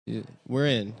Yeah, we're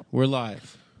in. We're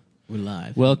live. We're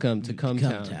live. Welcome to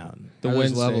Cumtown. The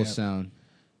Wednesday levels sound.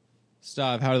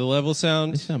 Stop. How do the levels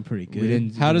sound? They sound pretty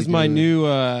good. How does my new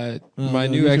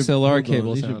XLR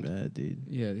cable these sound? Are bad, dude.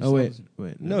 Yeah. Oh wait.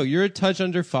 No, you're a touch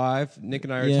under 5. Nick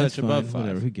and I are a touch above 5.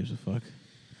 Whatever. Who gives a fuck?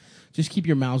 Just keep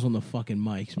your mouths on the fucking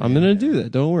mics, man. I'm gonna do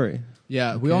that. Don't worry.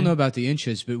 Yeah, we all know about the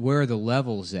inches, but where are the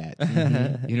levels at?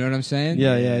 You know what I'm saying?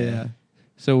 Yeah.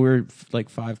 So we're like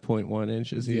 5.1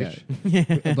 inches each.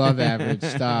 Above average.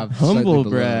 Stop. Humble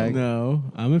brag. No,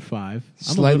 I'm at 5.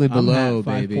 Slightly I'm below, at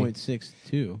baby.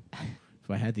 5.62. If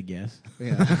I had to guess.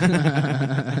 Yeah.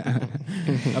 I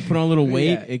put on a little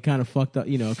weight. Yeah. It kind of fucked up.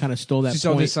 It kind of stole that. Just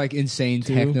all this like insane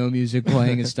techno music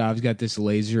playing, and Stav's got this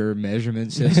laser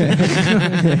measurement system.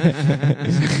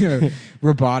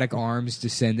 Robotic arms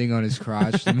descending on his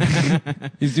crotch.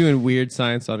 He's doing weird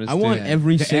science on his. I want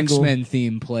every the single X-Men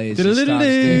theme plays. Stav's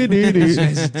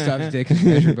dick is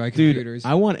measured by computers.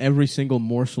 I want every single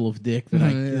morsel of dick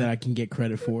that I can get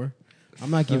credit for.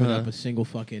 I'm not giving up a single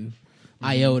fucking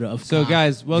iota of. So,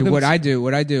 guys, welcome. What I do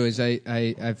is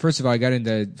I first of all I got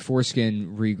into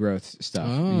foreskin regrowth stuff.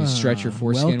 You stretch your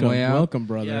foreskin way out. Welcome,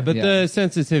 brother. Yeah, but the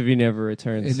sensitivity never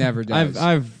returns. It never does.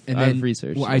 I've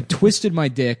researched. Well, I twisted my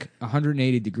dick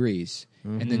 180 degrees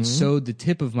and then sewed the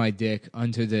tip of my dick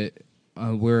onto the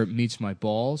where it meets my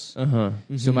balls.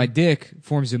 So my dick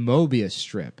forms a Mobius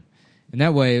strip, and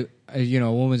that way. A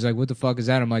woman's like, "What the fuck is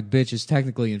that?" I'm like, "Bitch, it's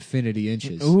technically infinity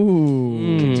inches.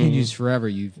 Ooh, It continues forever."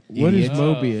 What is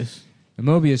Mobius? A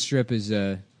Mobius strip is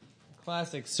a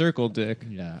classic circle dick.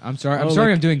 Yeah, I'm sorry.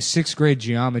 I'm doing 6th grade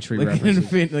geometry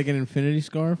references. Like an infinity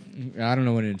scarf. I don't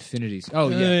know what an infinity. Oh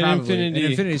yeah, probably. An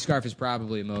infinity scarf is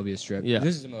probably a Mobius strip. Yeah,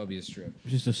 this is a Mobius strip.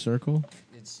 Just a circle.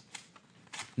 It's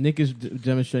Nick is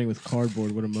demonstrating with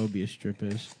cardboard what a Mobius strip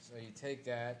is. So you take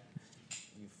that,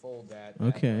 you fold that.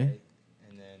 Okay. Way,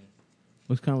 and then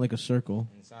looks kind of like a circle.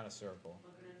 And it's not a circle.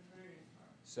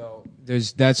 So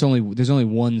there's only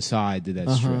one side to that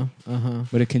strip,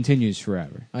 but it continues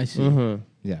forever. I see.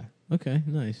 Yeah. Okay,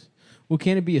 nice. Well,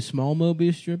 can it be a small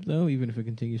Mobius strip though, even if it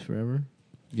continues forever?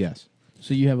 Yes.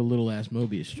 So you have a little ass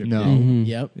Mobius strip. No.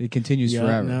 Yep. It continues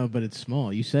forever. No, but it's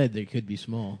small. You said they could be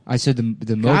small. I said the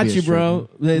Mobius Got you, bro.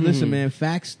 strip. Hey, listen, man.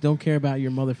 Facts don't care about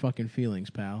your motherfucking feelings,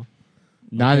 pal.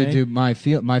 Neither Okay? do my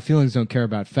feelings don't care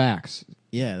about facts.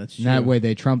 Yeah, that's true. That way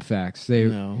they trump facts.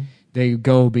 They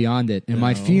go beyond it. And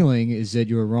my feeling is that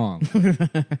you're wrong.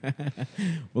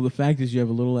 Well, the fact is you have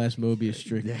a little ass Mobius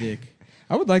strip dick.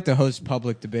 I would like to host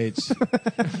public debates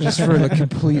just for the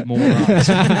complete morons.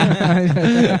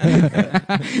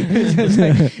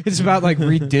 It's about like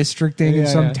redistricting in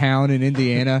some town in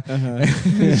Indiana.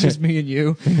 It's just me and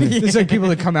you. It's like people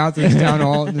that come out to this town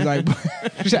hall and they're like,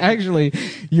 actually,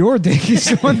 your dick is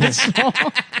the one that's small.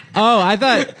 Oh, I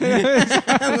thought.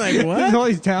 I'm like, what? There's all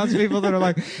these townspeople that are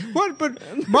like, what? But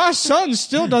my son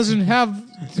still doesn't have,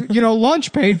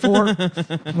 lunch paid for.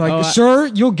 I'm like, sir,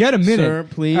 you'll get a minute. Sir,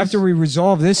 please. After we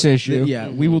resolve this issue. Yeah,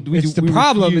 we will. The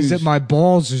problem is that my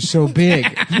balls are so big.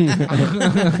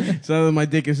 So my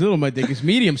dick is little, my dick is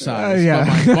medium sized. Yeah.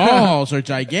 But my balls are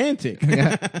gigantic.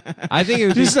 I think it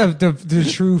was just the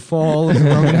true fall of the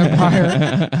Roman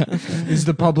Empire is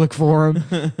the public forum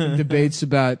debates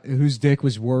about whose dick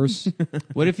was worse.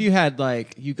 What if you had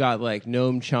you got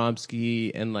Noam Chomsky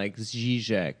and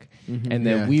Zizek, and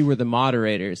then we were the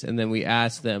moderators, and then we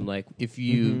asked them if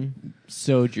you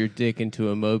sewed your dick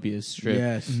into a Mobius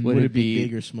strip, would it be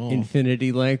big or small,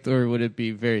 infinity length, or would it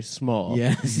be very small?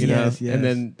 Yes, yes. And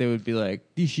then they would be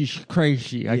like, "This is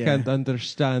crazy. I can't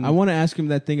understand." I want to ask him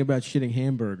that thing about shitting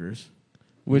hamburgers.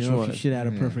 Which one? If you shit out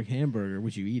a perfect hamburger,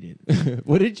 would you eat it?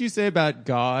 What did you say about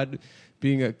God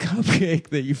being a cupcake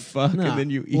that you fuck and then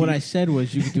you eat? What I said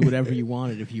was you could do whatever you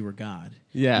wanted if you were God.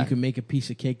 Yeah. You can make a piece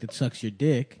of cake that sucks your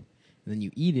dick, and then you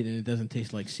eat it, and it doesn't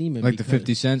taste like semen. Like the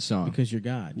 50 Cent song. Because you're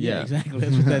God. Yeah. Exactly.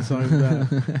 That's what that song's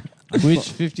about. Which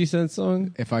 50 Cent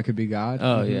song? If I Could Be God.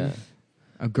 Oh, yeah.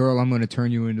 A girl, I'm going to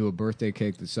turn you into a birthday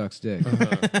cake that sucks dick.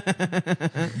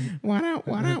 What out,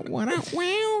 wow.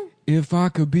 If I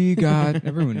could be God.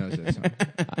 Everyone knows that song.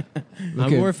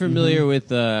 I'm more familiar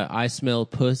with I Smell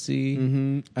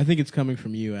Pussy. I think it's coming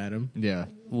from you, Adam. Yeah.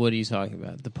 What are you talking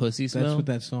about? The pussy smell? That's what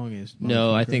that song is.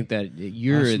 No, I think that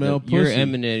you're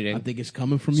emanating. I think it's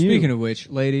coming from you. Speaking of which,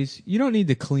 ladies, you don't need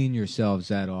to clean yourselves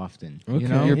that often.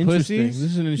 Okay. Your pussies?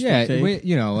 This is an interesting take.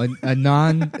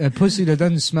 A pussy that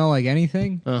doesn't smell like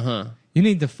anything. You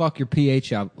need to fuck your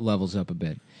pH levels up a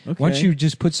bit. Okay. Why don't you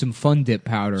just put some Fun Dip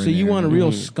powder in there? So you want a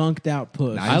real skunked out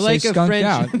puss? I I like a skunked French.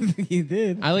 out. You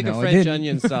did. I like No, a I French didn't.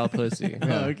 onion style pussy. Oh,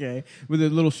 okay. With a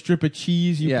little strip of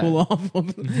cheese you Yeah. pull off,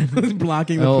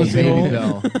 blocking the Oh, pussy baby hole.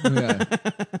 bell.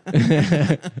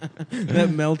 Yeah. That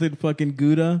melted fucking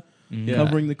Gouda Yeah.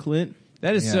 covering the clit.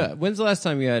 That is. Yeah. When's the last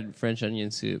time you had French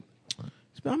onion soup?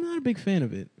 I'm not a big fan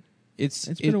of it. It's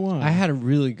been a while. I had a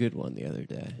really good one the other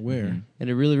day, Where? and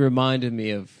it really reminded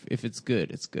me of if it's good,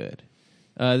 it's good.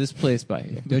 This place by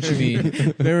here. Don't you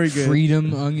mean Very good.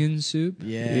 Freedom onion soup?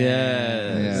 Yeah.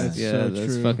 Yes. That's so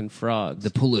those true. fucking frogs.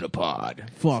 Politopod.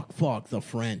 Fuck the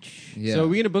French. Yeah. So are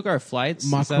we gonna book our flights? Is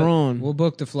that- Macron. We'll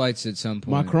book the flights at some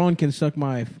point. Macron can suck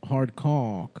my hard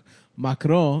cock.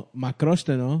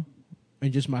 Makrosteno,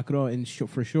 and just macro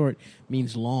for short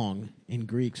means long in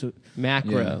Greek. So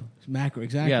macro. macro,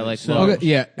 exactly. Yeah, like so. large. Okay,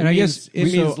 yeah, and I guess it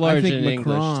means so large I think in English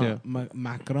Macron, too.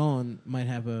 Macron might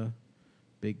have a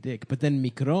big dick, but then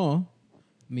micro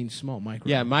means small. Micro.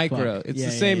 Yeah, micro. Fuck. It's Yeah,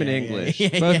 the yeah, same in yeah, English. yeah,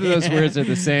 yeah, Both of those yeah. words are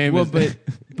the same. Well, as-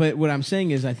 but what I'm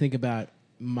saying is, I think about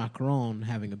Macron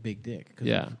having a big dick.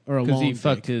 yeah, or a because long he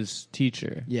fucked dick. his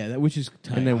teacher. Yeah, which is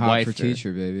tight. And then hot for wifed her.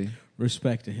 teacher, baby.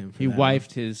 Respect to him. For He that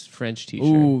wifed his French teacher.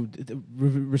 Ooh,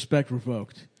 respect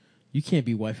revoked. You can't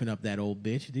be wifing up that old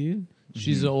bitch, dude.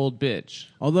 She's an old bitch.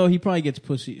 Although he probably gets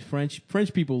pussy. French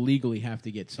people legally have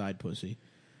to get side pussy.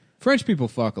 French people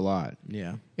fuck a lot.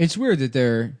 Yeah, It's weird that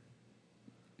they're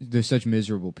such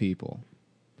miserable people.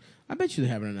 I bet you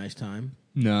they're having a nice time.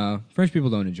 No, French people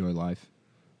don't enjoy life.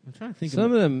 I'm trying to think.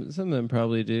 Some of them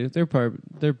probably do.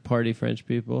 They're party French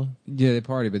people. Yeah, they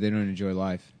party, but they don't enjoy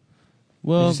life. They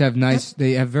Well, just have nice.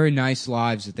 They have very nice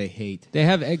lives that they hate. they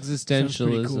have Sounds pretty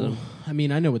existentialism. cool. I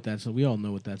mean, I know what that's. We all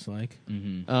know what that's like.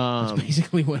 Mm-hmm. That's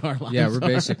basically what our lives Yeah, we're are.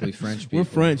 basically French people. We're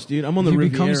French, dude. I'm on If the you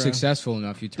Riviera. become successful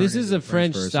enough, you turn. This is into a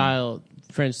French person. style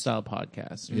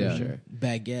podcast for Yeah. sure.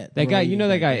 baguette. That We're guy, all you know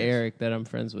that eating guy baguettes. Eric that I'm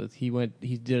friends with. He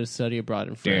did a study abroad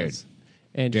in Dude. France,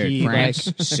 and Dude, he France,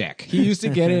 like, sick. he used to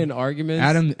get in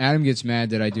arguments. Adam gets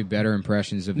mad that I do better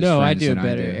impressions of his no, I friends do a than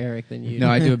better I do. Eric than you. No,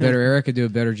 do. I do a better Eric. I do a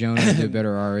better Jonah. I do a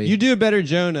better Ari. You do a better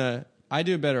Jonah. I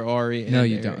do a better Ari. No, and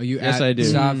you Eric. don't. You yes, add- I do.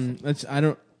 Stop.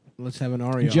 Let's have an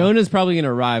Ario. Jonah's probably going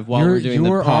to arrive while your we're doing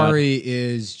your the pod. Ari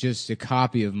is just a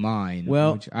copy of mine.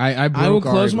 Well, which I broke I will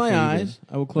close Ari my before you did. eyes.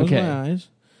 I will close Okay. my eyes.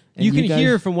 and You can guys-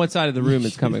 hear from what side of the room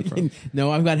it's coming from. No,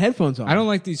 I've got headphones on. I don't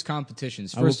like these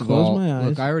competitions. I will First of close all, my eyes.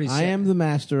 look, I already said am the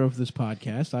master of this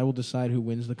podcast. I will decide who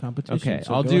wins the competition. Okay,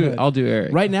 so I'll go do ahead. I'll do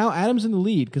Eric. Right now, Adam's in the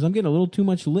lead because I'm getting a little too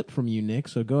much lip from you, Nick.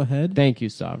 So go ahead. Thank you,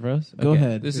 Stavros. Go Okay,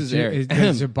 ahead. This is There's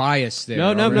Eric. a bias there. No.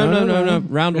 already.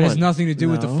 Round It has one. nothing to do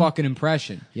with the No. fucking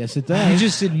impression. Yes, it You does.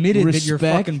 just admitted that you're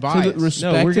Respect fucking to biased. the-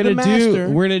 respect No, we're to the gonna master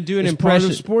do. We're gonna do an is part impression.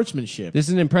 of sportsmanship. This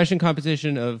is an impression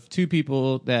competition of two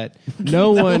people that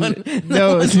no one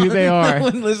knows who they are. No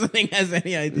one listening has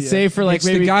any idea. Save for like It's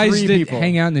maybe the guys three that people.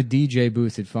 hang out in the DJ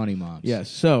booth at Funny Moms. Yes.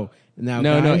 So now,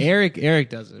 No, guys, Eric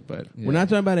does it, but we're not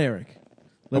talking about Eric.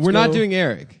 Let's we're not go- doing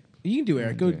Eric. You can do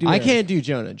Eric. Go do. I Eric. can't do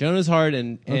Jonah. Jonah's hard,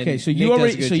 and Okay, so Nick you does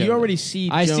already good so you Jonah. already see.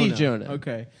 I Jonah. see Jonah.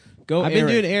 Okay, go. I've Eric.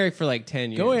 been doing Eric for like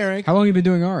 10 years. Go Eric. How long have you been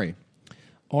doing Ari?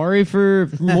 Ari for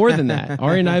more than that.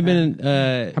 Ari and I have been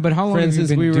But how long friends have you since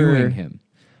been we doing were him?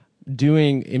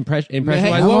 doing impression. Hey,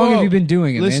 How whoa, long whoa. have you been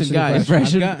doing him? Listen, Answer the guys,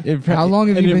 question. I've got- How long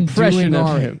have an you been impression doing of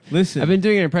Ari? him? Listen. I've been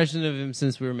doing an impression of him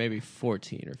since we were maybe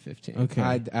 14 or 15. Okay.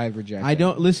 I reject. I that.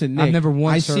 don't listen. Nick, I've never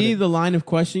once I heard see it. the line of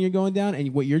question you're going down,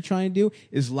 and what you're trying to do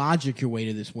is logic your way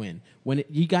to this win.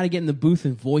 You got to get in the booth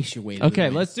and voice your way. to the Okay,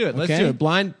 win. let's do it. Let's Okay? do it.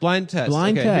 Blind test.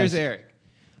 Blind okay, test. Here's Eric.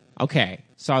 Okay,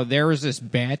 so there was this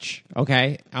bitch.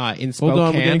 Okay, in Spokane. Hold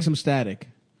on, we're getting some static.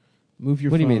 Move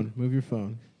your What do phone. you mean? Move your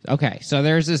phone. Okay, so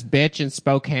there's this bitch in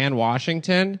Spokane,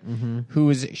 Washington,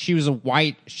 Mm-hmm. she's a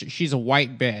white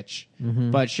bitch,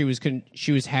 Mm-hmm. but she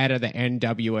was head of the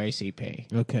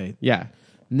NAACP. Okay. Yeah.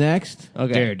 Next.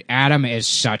 Okay. Dude, Adam is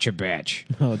such a bitch.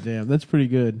 Oh damn, that's pretty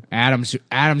good. Adam's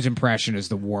impression is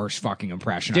the worst fucking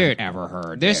impression Dude, I've ever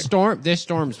heard. This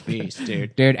storm's beast,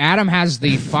 dude. Dude, Adam has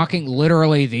the fucking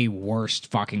literally the worst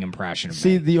fucking impression of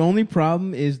See, me. the only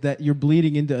problem is that you're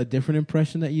bleeding into a different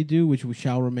impression that you do, which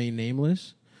shall remain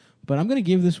nameless. But I'm going to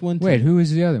give this one to Wait, who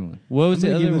is the other one? What I'm was the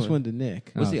going to other give this one? one to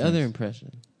Nick. What's Oh, the thanks. other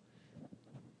impression?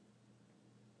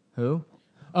 Who?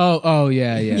 Oh,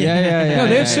 yeah. Yeah, No, they have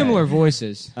yeah, similar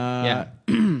voices. Yeah.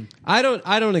 I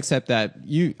don't accept that.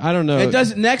 I don't know. It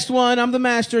doesn't. Next one. I'm the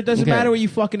master. It doesn't Okay. matter what you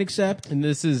fucking accept. And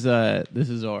this is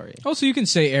Ari. Also, you can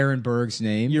say Aaron Berg's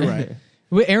name. You're right.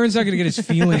 Well, Aaron's not going to get his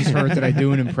feelings hurt that I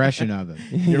do an impression of him.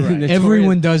 You're right.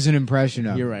 Everyone does an impression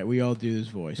of him. You're right. We all do this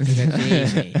voice. 'Cause that's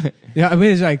easy. Yeah, I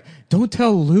mean, it's like, don't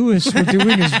tell Lewis we're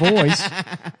doing his voice.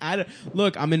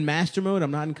 Look, I'm in master mode.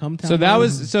 I'm not in cum town. So that mode.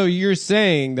 was. So you're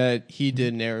saying that he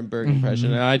did an Aaron Berg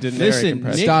impression, and I did an Eric Listen,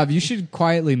 impression. Stop. You should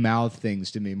quietly mouth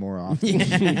things to me more often.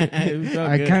 It felt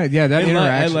I good. kind of, that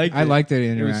interaction. I like that It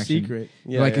was interaction. secret.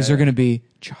 Yeah, like, yeah, is there yeah. going to be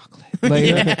chocolate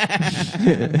later?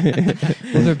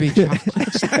 Will there be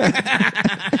chocolates?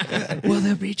 Will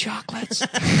there be chocolates?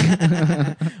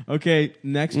 Okay,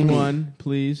 next one,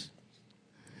 please.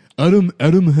 Adam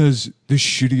has the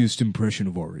shittiest impression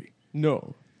of Ari.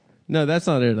 No, that's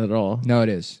not it at all. No, it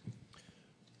is.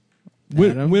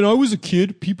 When I was a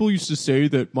kid, people used to say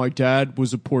that my dad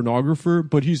was a pornographer,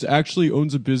 but he's actually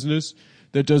owns a business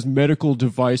that does medical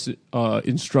device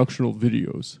instructional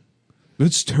videos.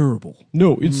 That's terrible.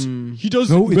 No, he does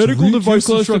medical Too device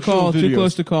close to instructional call. videos. Too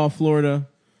close to call. Florida.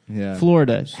 Yeah.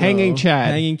 Florida, hanging Chad,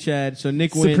 Hanging Chad. So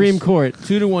Nick wins. Supreme Court.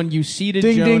 2-1. You seated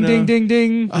Ding, Jonah. ding, ding,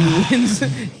 ding, ding. He wins.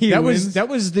 He That wins.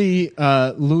 was the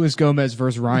Luis Gomez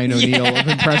versus Ryan O'Neal of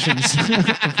impressions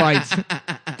fights.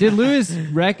 Did Lewis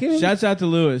reckon? Shouts out to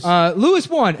Lewis. Lewis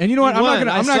won, and you know what? I'm won. not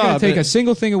I gonna saw, take but a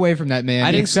single thing away from that man,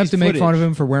 I didn't except see to make fun footage. of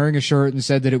him for wearing a shirt and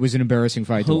said that it was an embarrassing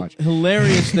fight to watch.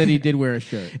 Hilarious that he did wear a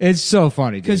shirt. It's so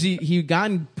funny Because dude. he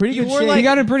got in pretty good wore shape. He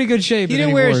got in pretty good shape. He and didn't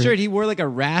then wear a wore- shirt. He wore like a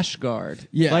rash guard.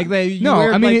 Yeah. like they. No,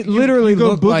 I mean it literally you go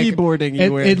looked boogie like boarding.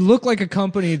 It looked like a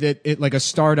company like a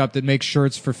startup that makes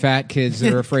shirts for fat kids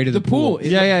that are afraid of the pool.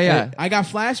 Yeah. I got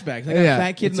flashbacks. I got Yeah.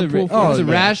 fat kid It's in the a pool. it's a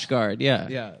yeah. rash guard. Yeah.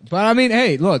 Yeah, but I mean,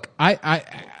 hey, look, I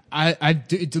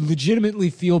legitimately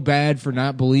feel bad for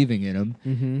not believing in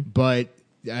him, but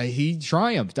he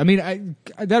triumphed. I mean,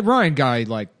 that Ryan guy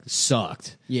like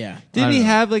sucked. Yeah. Didn't he know.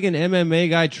 have like an MMA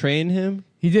guy train him?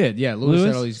 He did, yeah. Lewis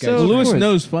had all these guys. So Well, Lewis Of course.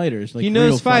 knows fighters. Like He knows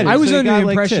real fighters. I was So he under got, the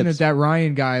like, impression tips. that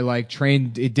Ryan guy like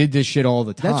trained. It did this shit all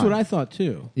the time. That's what I thought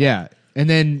too. Yeah, and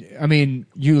then I mean,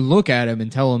 you look at him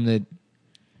and tell him that,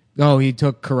 oh, he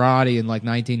took karate in like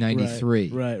 1993.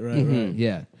 Right.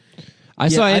 Yeah. I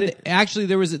saw. I And did- actually,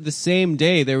 there was the same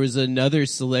day. There was another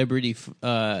celebrity,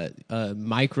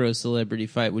 micro celebrity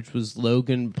fight, which was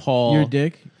Logan Paul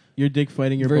Your dick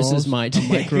fighting your Versus balls. my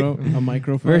dick. A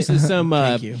micro fight. versus some.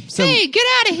 Thank you. Hey, get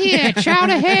out of here,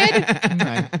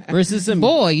 chowderhead. Versus some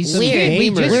Boys, some we're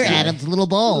gamers. Adam's little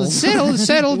balls.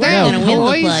 Settle We're down, gonna win the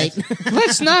boys. fight.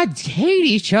 Let's not hate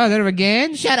each other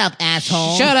again. Shut up,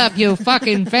 asshole. Shut up, you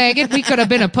fucking faggot. We could have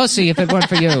been a pussy if it weren't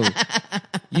for you.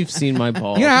 You've seen my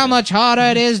balls. You know how much harder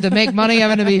it is to make money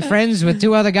having to be friends with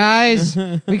two other guys?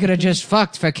 We could have just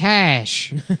fucked for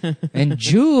cash and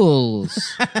jewels.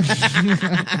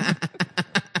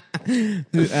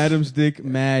 Dude, Adam's dick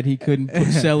mad he couldn't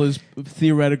sell his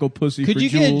theoretical pussy Could for you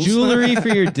jewels. get jewelry for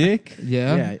your dick?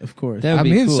 Yeah. Yeah, of course. That would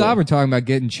be Me and cool. Saab were talking about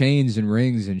getting chains and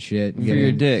rings and shit. And For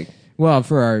your getting- dick. Well,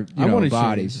 for our I want a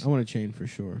bodies. chain. I want a chain for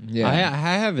sure. Yeah. I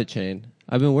have a chain.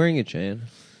 I've been wearing a chain.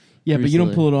 Yeah, but you don't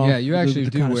Recently. pull it off. Yeah, you actually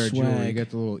the do kind of wear jewelry. swag. You got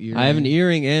the little ear. I have an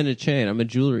earring and a chain. I'm a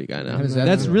jewelry guy now. How does that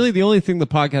That's feel? really the only thing the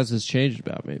podcast has changed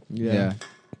about me. Yeah.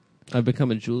 I've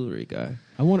become a jewelry guy.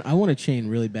 I want a chain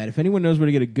really bad. If anyone knows where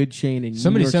to get a good chain in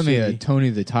Somebody New York sent me a City, Tony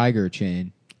the Tiger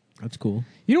chain. that's cool.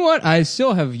 You know what? I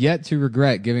still have yet to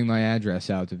regret giving my address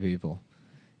out to people.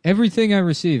 Everything I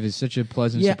receive is such a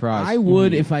pleasant Yeah, surprise. I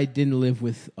would if I didn't live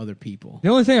with other people. The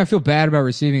only thing I feel bad about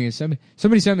receiving is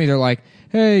somebody sent me. They're like,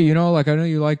 "Hey, like I know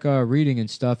you like reading and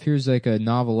stuff. Here's like a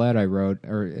novelette I wrote,"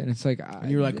 and it's like,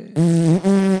 And you're like,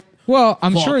 "Well,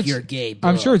 I'm fuck sure it's your gay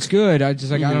I'm book. sure it's good. I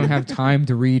just I don't have time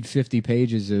to read 50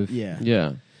 pages of yeah.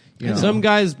 Yeah. You know. Some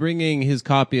guy's bringing his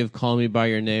copy of Call Me By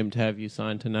Your Name to have you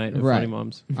sign tonight at Right. Funny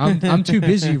Moms. I'm too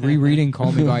busy rereading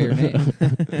Call Me By Your Name."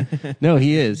 No,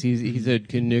 he is. He said,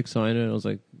 "Can Nick sign it?" And I was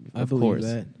like, I "Of believe course,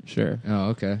 that. sure." Oh,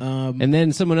 okay. And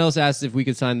then someone else asked if we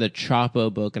could sign the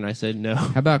Chapo book, and I said no.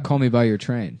 How about Call Me By Your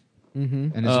Train? Mm-hmm.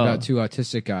 And it's Oh. about two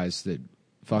autistic guys that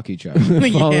fuck each other.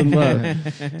 Fall in love.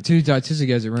 Two autistic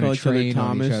guys that run Call a each other train on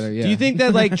Thomas. each other. Yeah. Do you think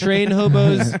that like train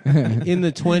hobos in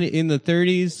the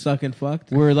 30s Sucking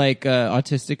fucked. were like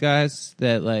autistic guys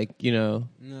that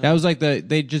that was like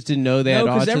they just didn't know they No,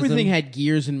 had because autism? everything had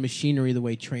gears and machinery the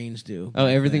way trains do. Oh,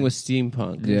 everything was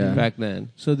steampunk Yeah. back then.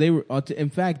 So they were, in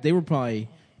fact, they were probably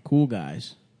cool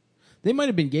guys. They might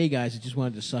have been gay guys that just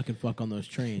wanted to suck and fuck on those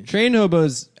trains. Train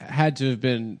hobos had to have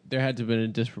been a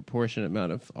disproportionate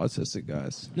amount of autistic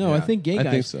guys. No, Yeah. I think gay guys.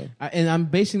 I think so. And I'm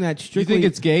basing that You strictly. think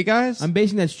it's gay guys? I'm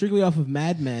basing that strictly off of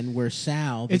Mad Men, where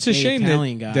Sal, the It's a gay shame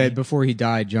Italian guy, that before he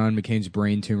died, John McCain's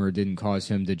brain tumor didn't cause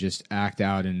him to just act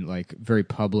out in like very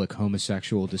public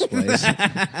homosexual displays.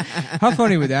 How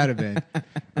funny would that have been?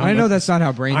 I know that's not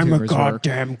how brain I'm a tumors work.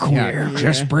 goddamn queer. Yeah.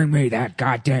 Just bring me that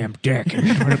goddamn dick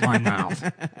and put it in my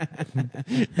mouth.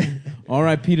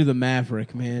 R.I.P. to the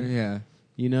Maverick, man. Yeah.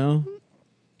 You know,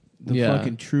 the Yeah.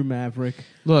 fucking true Maverick.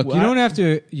 Look, Well, you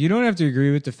don't have to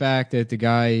agree with the fact that the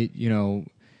guy,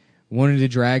 wanted to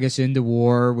drag us into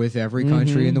war with every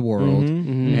country in the world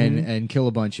and kill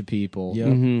a bunch of people.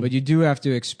 Yep. But you do have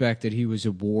to expect that he was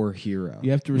a war hero.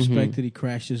 You have to respect that he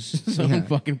crashes some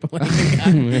fucking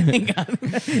plane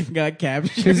and got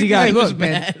captured. Because he got was look,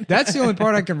 man. mad. That's the only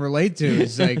part I can relate to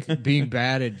is like being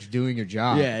bad at doing your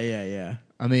job. Yeah.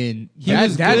 I mean, he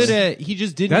was good at. He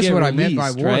just didn't. that's get what I meant by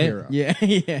released, war right? hero. Yeah.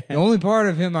 The only part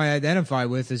of him I identify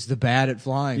with is the bad at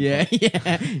flying. Yeah.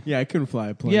 I couldn't fly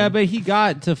a plane. Yeah, but he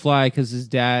got to fly because his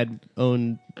dad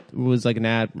was like an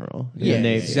admiral in Yeah, the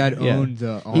Navy. His dad Yeah. owned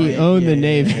the He army. owned the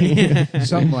yeah. Navy.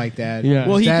 Something like that. Yeah.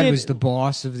 Well, His he dad did- was the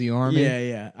boss of the army.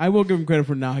 Yeah. I will give him credit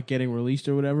for not getting released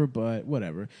or whatever, but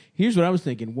whatever. Here's what I was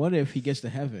thinking. What if he gets to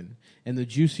heaven and the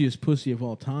juiciest pussy of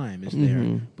all time is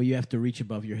there, but you have to reach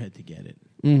above your head to get it?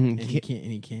 And he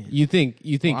can't. You think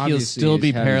Well, he'll obviously, still he's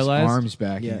be had his paralyzed? arms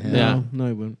back. Yeah, in him. Yeah. no,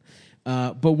 he wouldn't.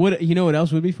 But what you know? What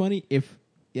else would be funny if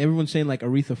everyone's saying like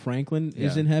Aretha Franklin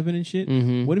is Yeah. in heaven and shit?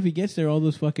 What if he gets there? All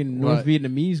those fucking North Well,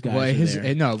 Vietnamese guys. Well, are his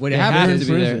there. no, what They happened have is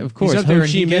to be there, prison. of course. he's up there Ho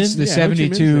and Chi he gets Minh? the Yeah, Ho Chi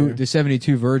Minh's 72 there. the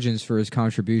 72 virgins for his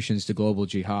contributions to global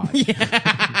jihad.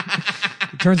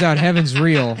 It turns out heaven's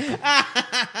real.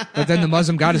 But then the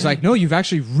Muslim God is like, no, you've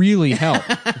actually really helped.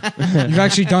 You've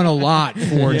actually done a lot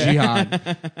for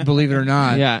jihad, believe it or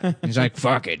not. Yeah. And he's like,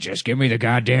 fuck it, just give me the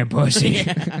goddamn pussy.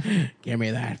 Give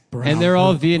me that, bro. And they're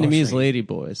all Pussy. Vietnamese lady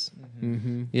boys.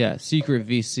 Yeah, secret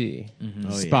VC Oh, yeah.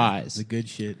 spies. The good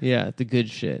shit. Yeah, the good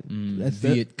shit. That's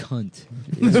Viet cunt.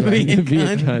 That's right. Viet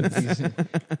Viet cunt. cunts.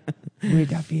 We're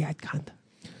the Viet cunt.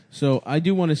 So I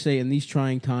do want to say, in these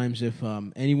trying times, if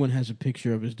anyone has a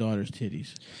picture of his daughter's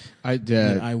titties,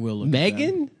 then I will look. At them.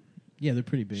 Megan? Yeah, they're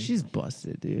pretty big. She's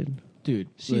busted, dude. She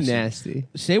She's nasty.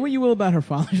 Say what you will about her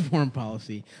father's foreign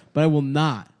policy, but I will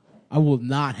not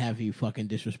have you fucking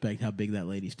disrespect how big that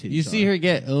lady's titties. You see are. her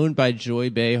get owned by Joy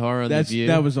Behar on The View?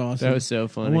 That was awesome. That was so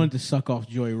funny. I wanted to suck off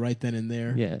Joy right then and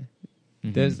there. Yeah.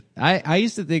 I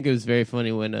used to think it was very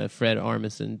funny when Fred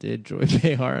Armisen did Joy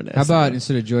Behar on SNL. How about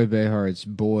instead of Joy Behar, it's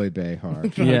Boy Behar?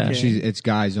 Yeah. Okay. It's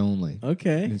guys only.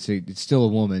 Okay. It's still a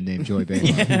woman named Joy Behar.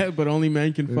 Yeah, but only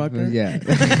men can fuck her. Yeah.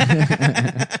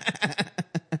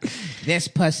 This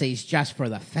pussy's just for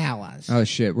the fellas. Oh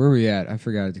shit, where are we at? I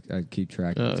forgot to keep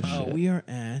track. Oh, of the time. shit. We are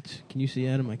at. Can you see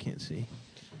Adam? I can't see.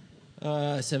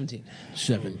 17.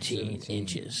 17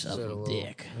 inches of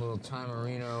dick. Little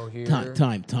timerino here.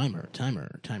 Timer.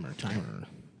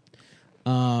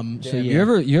 So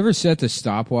yeah. You ever set the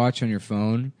stopwatch on your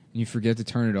phone and you forget to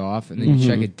turn it off, and then you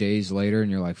check it days later,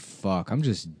 and you're like, "Fuck, I'm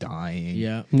just dying."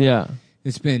 Yeah. Yeah.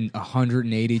 It's been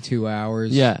 182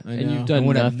 hours. Yeah. I And know. you've done I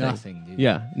would have nothing. nothing, dude.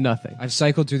 Yeah, nothing. I've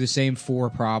cycled through the same 4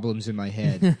 problems in my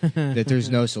head that there's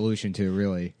no solution to,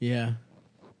 really. Yeah.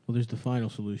 Well, there's the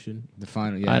final solution. The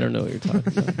final. Yeah, I don't know what you're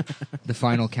talking about. The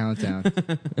final countdown.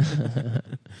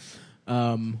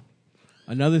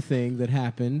 Another thing that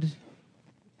happened.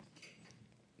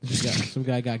 Some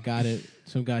guy got it.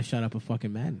 Some guy shot up a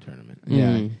fucking Madden tournament.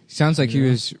 Yeah, sounds like he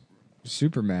was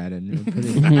super mad and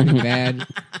pretty mad.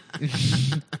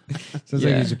 Sounds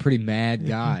like he's a pretty mad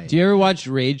guy. Do you ever watch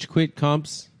Rage Quit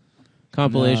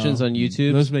compilations No. on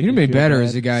YouTube? Those make You'd me be feel better bad.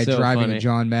 as a guy So driving funny. a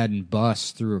John Madden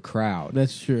bus through a crowd.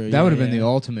 That's true. That would have been the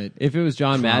ultimate. If it was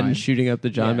John Crime. Madden shooting up the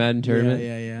John Madden tournament.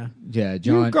 Yeah. Yeah,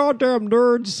 John. goddamn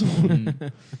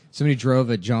nerds. Somebody drove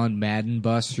a John Madden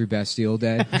bus through Bastille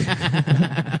Day.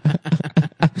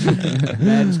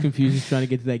 Madden's confused. He's trying to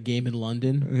get to that game in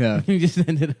London. Yeah. He just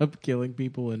ended up killing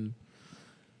people. And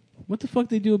what the fuck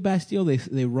they do at Bastille?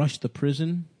 They rushed the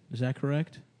prison. Is that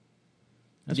correct?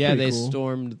 That's Yeah, pretty they cool.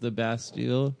 stormed the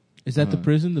Bastille. Is that the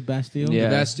prison, the Bastille? Yeah.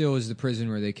 The Bastille is the prison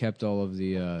where they kept all of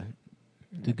the The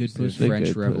good the pussy. The French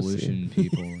good Revolution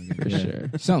people. For sure.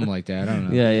 Something like that. I don't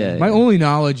know. Yeah. My only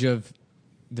knowledge of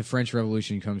the French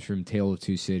Revolution comes from Tale of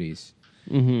Two Cities.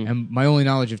 Mm-hmm. And my only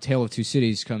knowledge of Tale of Two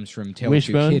Cities comes from Tale of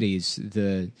Wishbone? Two Kitties,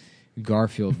 the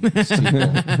Garfield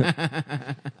sequel.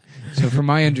 So from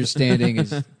my understanding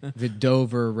is that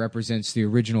Dover represents the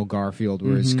original Garfield,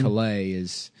 whereas Calais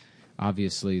is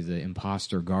obviously the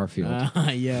imposter Garfield.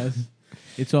 Yes.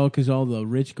 It's all because all the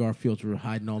rich Garfields were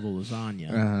hiding all the lasagna.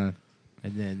 Uh-huh.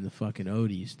 And then the fucking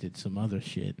Odies did some other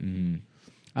shit. Mm-hmm.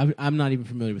 I'm not even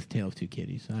familiar with Tale of Two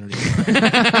Kitties. I don't even Is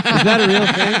that a real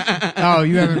thing? Oh,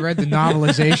 you haven't read the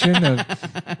novelization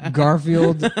of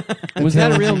Garfield? Was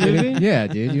that a real movie? Yeah,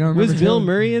 dude. You don't remember Was Bill Tale-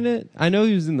 Murray in it? I know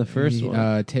he was in the first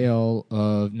one. Tale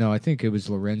of... No, I think it was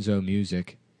Lorenzo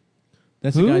Music.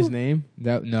 That's Who? the guy's name?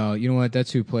 No, you know what?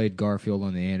 That's who played Garfield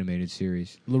on the animated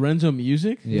series. Lorenzo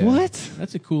Music? Yeah. What?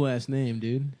 That's a cool-ass name,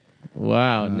 dude.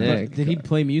 Wow, Nick. Did he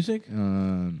play music?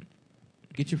 Um,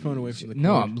 Get your phone away from the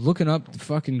no, cord. I'm looking up the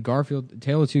fucking Garfield,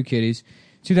 Tale of Two Kitties,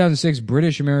 2006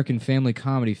 British-American family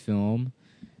comedy film,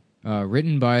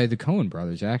 written by the Coen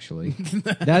brothers, actually.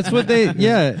 That's what they...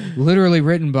 Yeah. Literally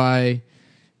written by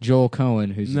Joel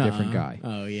Coen, who's a different guy.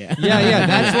 Oh, yeah. Yeah.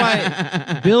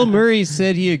 That's why Bill Murray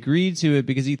said he agreed to it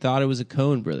because he thought it was a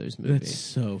Coen Brothers movie. That's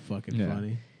so fucking Yeah.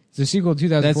 funny. It's the sequel to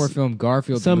 2004 That's film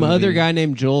Garfield. Some movie. other guy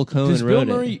named Joel Coen Does wrote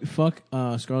Bill Murray it. fuck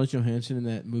Scarlett Johansson in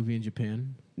that movie in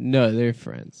Japan? No, they're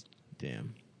friends.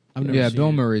 Damn. I've never Yeah, seen Bill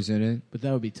it, Murray's in it. but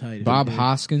that would be tight. if Bob he did.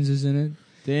 Hoskins is in it.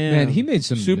 Damn. Man, he made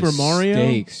some Super Mario?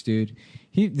 mistakes, dude.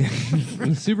 He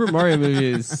The Super Mario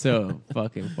movie is so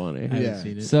fucking funny. I haven't Yeah.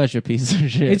 seen it. Such a piece of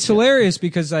shit. It's hilarious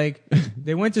because like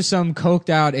they went to some coked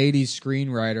out 80s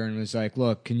screenwriter and was like,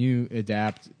 "Look, can you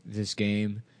adapt this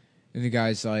game?" And the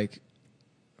guy's like,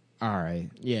 "All right.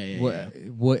 Yeah.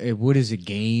 What is a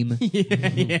game?"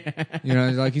 yeah. You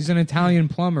know, like he's an Italian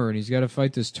plumber and he's got to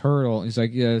fight this turtle. He's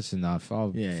like, "Yeah, that's enough.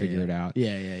 I'll Yeah, figure yeah. it out." Yeah.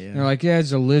 And they're like, "Yeah,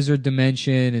 it's a lizard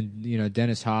dimension," and you know,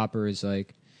 Dennis Hopper is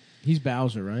like, He's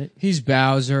Bowser, right? "He's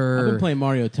Bowser." I've been playing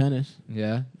Mario Tennis.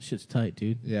 Yeah, Shit's tight,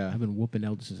 dude. Yeah. I've been whooping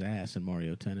Eldis's ass in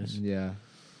Mario Tennis. yeah,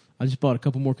 I just bought a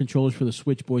couple more controllers for the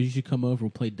Switch, boys. You should come over. We'll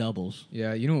play doubles.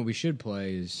 yeah. You know what we should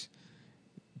play is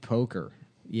poker,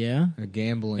 Yeah? a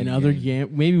gambling, And other game.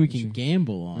 maybe we can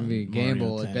gamble on Maybe Mario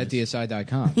gamble at Tennis.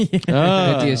 betdsi.com. Oh.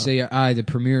 BetDSI, the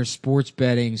premier sports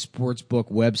betting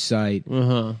sportsbook website.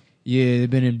 Uh-huh. Yeah, they've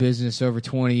been in business over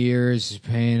 20 years,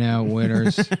 paying out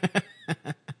winners.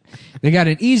 They got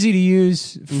an easy to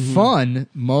use, fun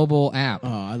mobile app. Oh,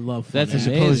 I love fun That's as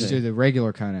apps. opposed amazing. to the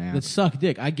regular kind of app. That suck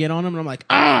dick. I get on them and I'm like,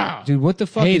 ah! Dude, what the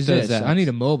fuck Hate is this? those apps. I need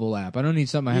a mobile app. I don't need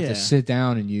something I have Yeah. to sit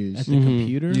down and use. At the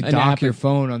computer? You An dock app- your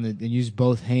phone on and use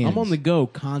both hands. I'm on the go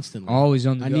constantly. Always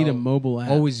on the I go. need a mobile app.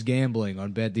 Always gambling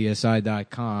on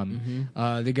betdsi.com.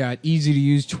 They got easy to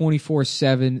use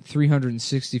 24/7,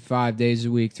 365 days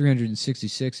a week,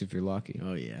 366 if you're lucky.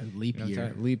 Oh, yeah. Leap You know what I'm year.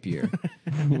 talking- leap year.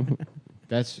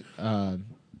 That's You got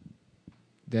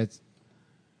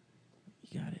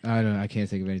it. I don't know. I can't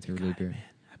think of anything for leap year.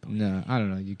 No, I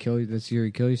don't know. You kill this year.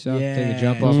 You kill yourself. Yeah. Take a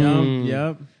jump off. Jump.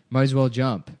 Yep. Might as well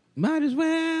jump. Might as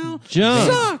well. Jump.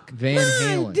 Suck. Van my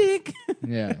Halen. dick.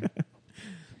 Yeah.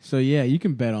 So, yeah, you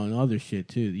can bet on other shit,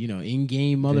 too. You know,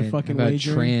 in-game How motherfucking about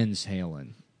wagering.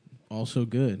 Transhalen? Also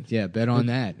good. Yeah, bet on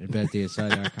that at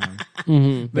betdsi.com.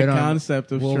 The Bet on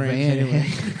concept of Will trans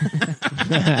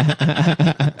Van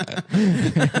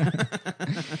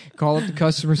Call up the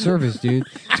customer service, dude.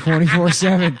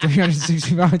 24/7,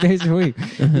 365 days a week.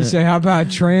 You say, "How about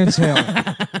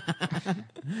Transhalen?"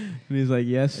 And he's like,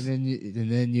 yes. And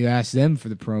then you ask them for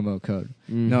the promo code.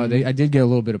 No, I did get a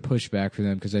little bit of pushback for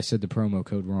them because I said the promo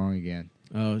code wrong again.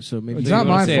 Oh, so maybe It's you not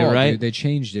wanna my say it fault, right? dude. They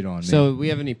changed it on me. So, we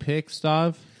have any picks,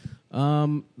 Stav?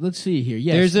 Let's see here.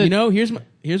 Yes, There's a- you know, here's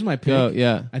my pick. Go,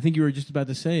 yeah. I think you were just about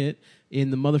to say it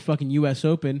in the motherfucking U.S.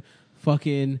 Open.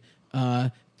 Fucking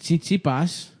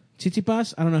Tsitsipas.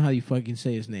 Tsitsipas. I don't know how you fucking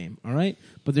say his name. All right,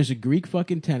 but there's a Greek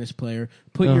fucking tennis player.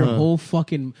 Put your whole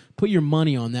fucking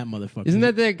money on that motherfucker. Isn't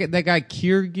that guy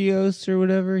Kyrgios or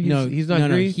whatever? He's not no,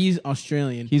 Greek. he's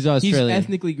Australian. He's Australian. He's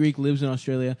ethnically Greek, lives in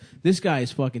Australia. This guy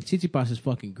is fucking Tsitsipas is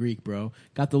fucking Greek, bro.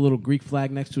 Got the little Greek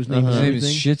flag next to his name. his And name is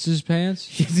everything. Shits His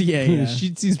Pants? yeah.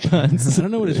 Shoots his pants. I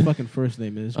don't know what his fucking first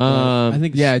name is. But I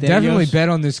think Yeah, Stelios. definitely bet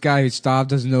on this guy who Stav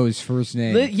doesn't know his first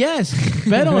name. Yes,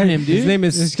 bet on him, dude. His name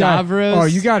is This guy- Stavros. Oh,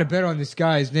 you got to bet on this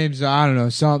guy. His name's, I don't know,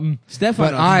 something.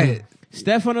 Stefanos.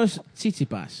 Stefanos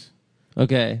Tsitsipas.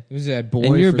 Okay. Who's that boy?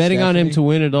 And you're for betting on him to Stephanie?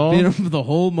 win it all? Beat him for the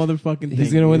whole motherfucking thing.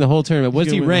 He's going to win the whole tournament.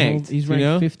 What's he gonna win the whole- ranked? He's Do you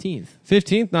ranked know? 15th.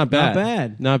 15th? Not bad. Not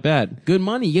bad. Not bad. Good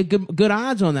money. You get good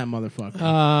odds on that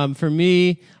motherfucker. For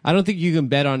me, I don't think you can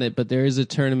bet on it, but there is a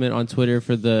tournament on Twitter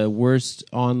for the worst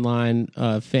online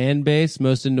fan base,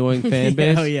 most annoying fan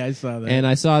base. Oh, yeah, I saw that. And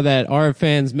I saw that our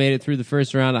fans made it through the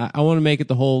first round. I want to make it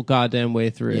the whole goddamn way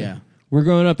through. Yeah. We're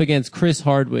going up against Chris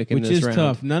Hardwick in Which this is round.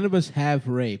 tough. None of us have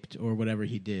raped or whatever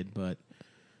he did, but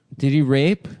Did he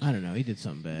rape? I don't know. He did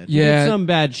something bad. He did some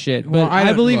bad shit. But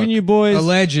I believe in you boys.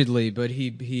 Allegedly, but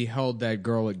he held that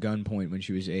girl at gunpoint when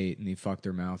she was 8, and he fucked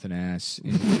her mouth and ass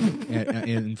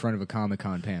in front of a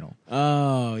Comic-Con panel.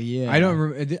 Oh yeah. I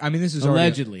don't. I mean, this is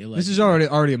allegedly. This is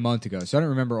already a month ago, so I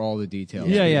don't remember all the details.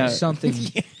 Yeah.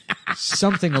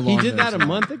 Something along. He did that those a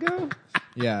month ago.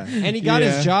 Yeah, and he got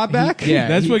his job back.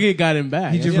 That's what got him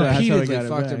back. He just repeatedly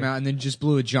fucked her mouth and then just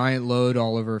blew a giant load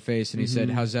all over her face. And he said,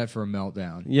 "How's that for a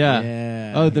meltdown?"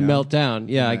 Yeah. Oh, the meltdown.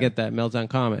 Yeah, I get that. Meltdown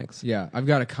Comics. Yeah, I've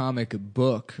got a comic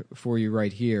book for you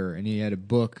right here, and he had a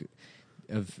book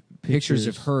of pictures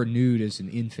of her nude as an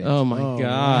infant. Oh my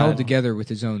god! Held together with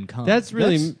his own cum. That's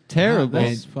really terrible.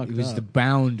 That's fucked it was up.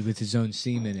 bound with his own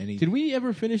semen. And Did we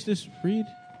ever finish this read?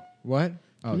 What?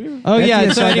 Oh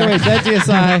yeah. So anyways, that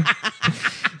DSI.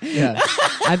 Yeah,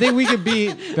 I think we could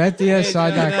beat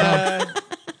BetDSI.com.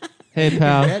 Hey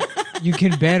pal, you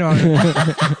can bet on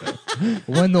it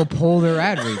when they'll pull their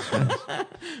ad reads from us.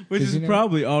 Which is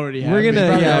probably already happening.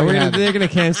 They're gonna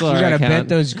cancel our account. You gotta bet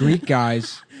those Greek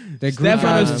guys.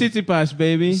 Stefanos Tsitsipas,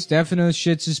 baby. Stefanos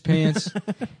shits his pants.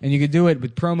 And you can do it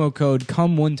with promo code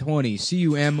CUM120,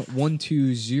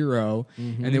 CUM120,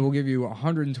 and they will give you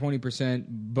 120%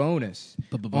 bonus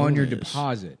on your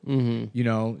deposit. You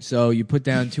know, so you put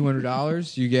down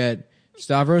 $200, you get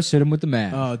Stavros, hit him with the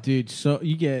math. Oh, dude, so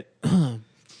you get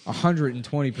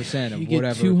 120% of you get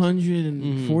whatever.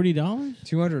 $240?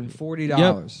 $240.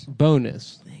 Yep.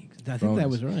 Bonus. I think that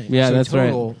was right. Yeah, so that's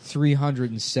total, right. That's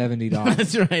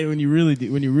 $370. right. When you really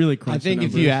crunch I think the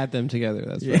if you add them together,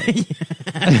 that's right.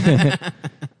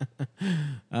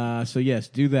 So yes,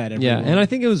 do that. Everyone. Yeah, and I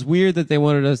think it was weird that they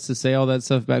wanted us to say all that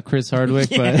stuff about Chris Hardwick,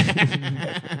 but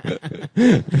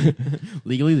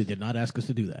legally they did not ask us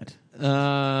to do that.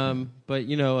 But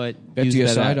you know what?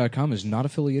 BetDSI.com is not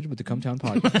affiliated with the Cumtown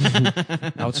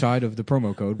Podcast outside of the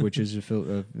promo code, which is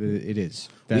it is.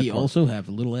 We also have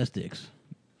little S dicks,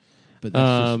 but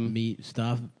that's just me.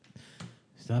 Stop,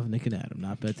 Nick and Adam,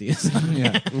 not BetDSI.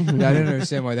 Yeah, I didn't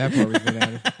understand why that part was been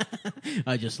added.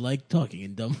 I just like talking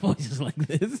in dumb voices like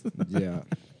this. Yeah.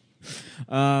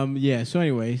 Yeah. So,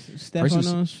 anyways,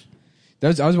 Stefanos. I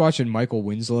was watching Michael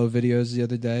Winslow videos the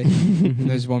other day. And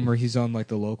there's one where he's on like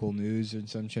the local news or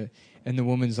some shit, and the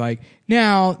woman's like,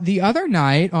 "Now the other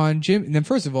night on Jim." And then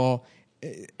first of all,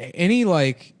 any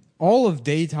like all of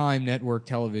daytime network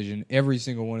television, every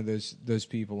single one of those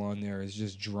people on there is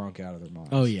just drunk out of their minds.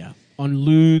 Oh yeah, on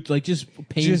loot, like just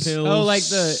pain pills. Oh, like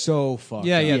so fucked.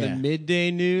 Yeah, up. the midday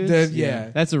news. Yeah,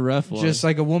 that's a rough one. Just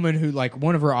like a woman who like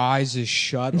one of her eyes is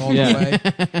shut all the way,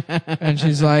 and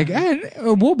she's like,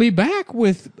 "And we'll be back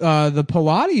with the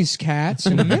Pilates cats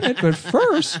in a minute, but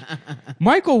first,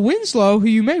 Michael Winslow, who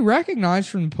you may recognize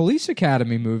from the Police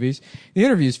Academy movies." The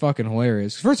interview is fucking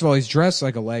hilarious. First of all, he's dressed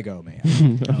like a Lego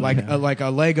man, like a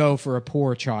Lego for a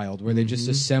poor child, where they just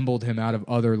assembled him out of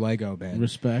other Lego men.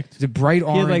 Respect. The bright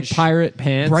orange, like pirate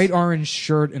pants, bright orange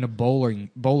shirt, and a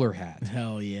bowler hat.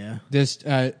 Hell yeah! Just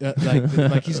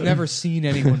like he's never seen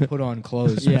anyone put on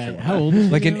clothes. Yeah, before. how old? Is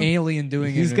like he an now? alien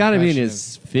doing. He's got to be in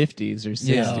his 50s or 60s.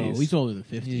 Yeah. Oh, he's older than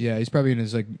 50. Yeah, he's probably in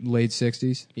his like late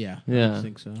 60s. Yeah, Yeah. I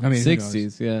think so. I mean,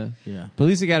 60s. Yeah.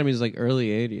 Police Academy is like early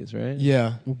 80s, right?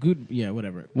 Yeah, Well, good. Yeah,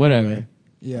 whatever. Whatever. Anyway,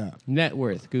 yeah. Net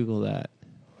worth. Google that.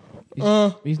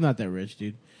 he's not that rich,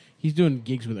 dude. He's doing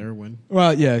gigs with Irwin.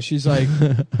 Well, yeah, she's like,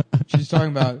 she's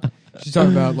talking about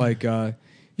like,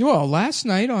 well, last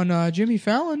night on Jimmy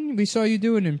Fallon, we saw you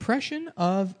do an impression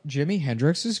of Jimi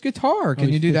Hendrix's guitar. Can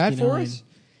you do that for us?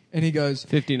 And he goes,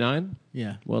 59?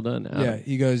 Yeah. Well done. Adam. yeah.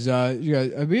 He goes, you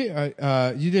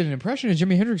did an impression of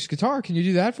Jimi Hendrix's guitar. Can you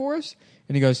do that for us?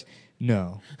 And he goes,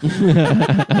 no. He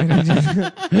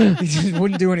just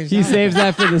wouldn't do any. He saves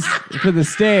that for the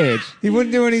stage. He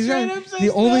wouldn't do any sound.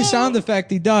 The only sound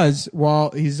effect he does while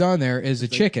he's on there is a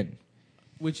chicken.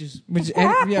 Anyone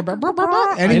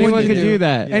could do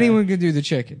that. Yeah. Anyone could do the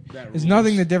chicken. There's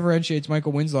nothing that differentiates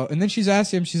Michael Winslow. And then she's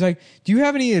asked him, she's like, "Do you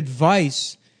have any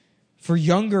advice for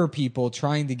younger people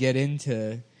trying to get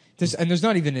into this?" And there's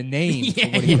not even a name for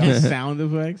what he does. Sound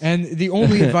effects. And the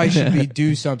only advice should be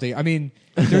do something. I mean,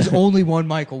 there's only one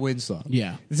Michael Winslow.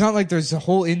 Yeah. It's not like there's a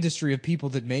whole industry of people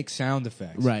that make sound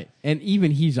effects. Right. And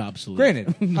even he's obsolete.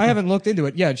 Granted, I haven't looked into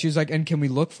it. Yeah, and she's like, "And can we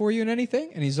look for you in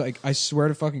anything?" And he's like, "I swear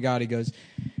to fucking God," he goes,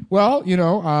 "Well, you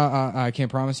know, I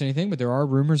can't promise anything, but there are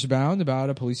rumors abound about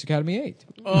a Police Academy 8.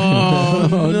 Oh,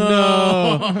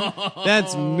 no.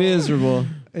 That's miserable.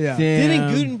 Yeah.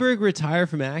 Didn't Gutenberg retire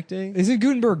from acting? Isn't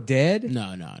Gutenberg dead?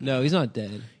 No. No, he's not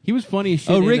dead. He was funny as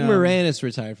shit. Oh, in, Rick Moranis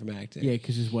retired from acting. Yeah,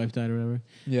 because his wife died or whatever.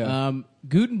 Yeah.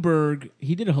 Gutenberg,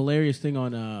 he did a hilarious thing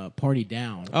on Party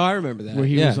Down. Oh, I remember that. Where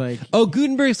he was like... Oh,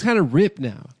 Gutenberg's kind of ripped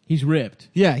now. He's ripped.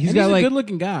 Yeah, he's got a like...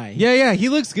 good-looking guy. Yeah, he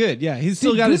looks good. Yeah, he's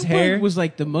still got his Gutenberg hair. Was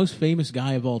like the most famous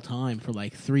guy of all time for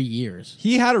like 3 years.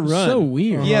 He had a run. So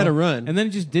weird. He had a run. And then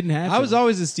it just didn't happen. I was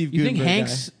always a Steve You Gutenberg think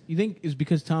Hanks... guy. You think it's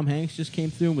because Tom Hanks just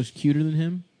came through and was cuter than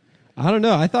him? I don't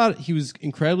know. I thought he was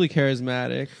incredibly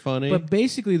charismatic, funny. But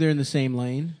basically they're in the same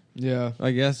lane. Yeah.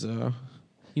 I guess so.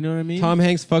 You know what I mean? Tom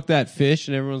Hanks fucked that fish,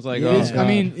 and everyone's like, "Oh, I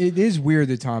mean, it is weird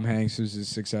that Tom Hanks is as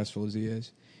successful as he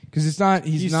is, because it's not.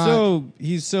 He's not.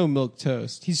 He's so milk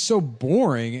toast. He's so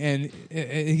boring, and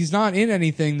he's not in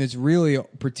anything that's really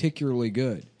particularly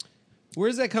good. Where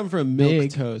does that come from?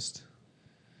 Milk toast.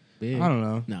 Big. I don't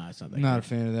know. No, it's not that. I'm not good. a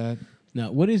fan of that.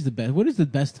 No, what is the best? What is the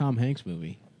best Tom Hanks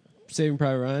movie? Saving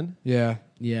Private Ryan. Yeah.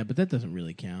 Yeah, but that doesn't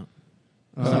really count.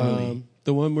 It's not really.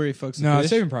 The one where he fucks. No, the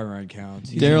fish? Saving Private Ryan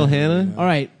counts. Daryl Hannah. All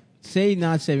right, say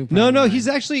not Saving Private No, Ryan. he's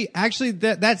actually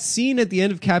that scene at the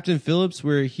end of Captain Phillips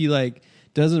where he like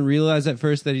doesn't realize at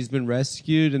first that he's been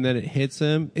rescued and then it hits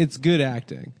him. It's good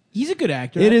acting. He's a good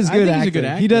actor. It is I good think acting. He's a good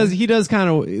actor. He does kind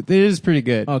of. It is pretty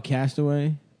good. Oh,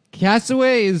 Castaway.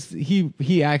 Castaway is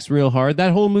he acts real hard.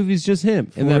 That whole movie's just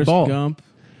him and that ball.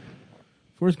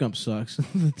 Forrest Gump sucks.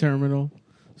 The Terminal,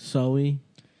 Sully.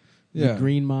 Yeah. The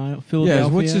Green Mile, Philadelphia. Yeah,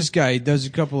 what's this guy? He does a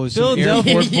couple of some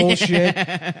Philadelphia. airport bullshit,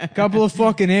 a couple of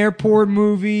fucking airport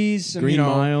movies, some, Green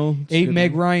Mile. Ate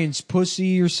Meg Ryan's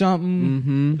pussy or something.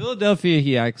 Mm-hmm. Philadelphia,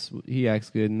 he acts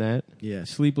good in that. Yeah,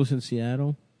 Sleepless in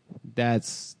Seattle.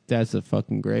 That's a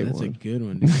fucking great That's one. a good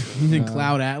one. Dude. He's in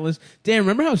Cloud Atlas. Damn,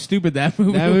 remember how stupid that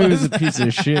movie That was? movie was a piece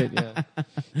of shit. Yeah.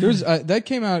 There's that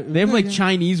came out. They have like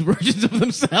Chinese versions of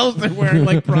themselves. They're wearing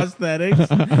like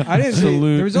prosthetics. I didn't see.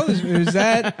 There was all this. It was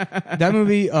that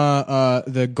movie,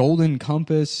 The Golden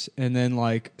Compass, and then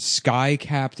like Sky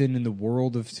Captain in the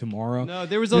World of Tomorrow. No,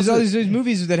 there was There's also all these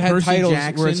movies that had Percy titles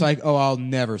Jackson. where it's like, oh, I'll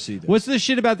never see this. What's the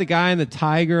shit about the guy and the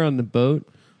tiger on the boat?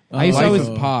 I used to Life always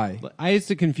of Pi? I used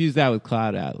to confuse that with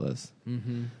Cloud Atlas.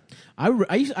 I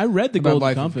read the About Golden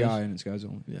Life Compass. of Guy and its guys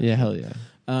only. Yeah, hell yeah.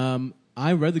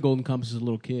 I read the Golden Compass as a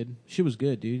little kid. Shit was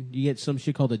good, dude. You get some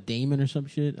shit called a Damon or some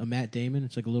shit, a Matt Damon.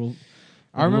 It's like a little.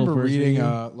 I remember little version reading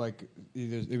of like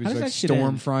it How was does like that shit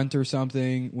end? Stormfront or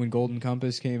something when Golden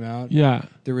Compass came out. Yeah.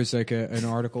 There was like an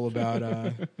article about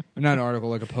not an article,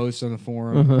 like a post on the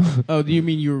forum. Oh, do you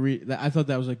mean you were? I thought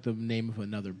that was like the name of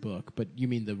another book, but you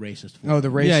mean the racist? Form. Oh, the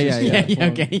racist. yeah.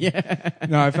 Okay, yeah.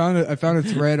 No, I found a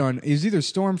thread on it was either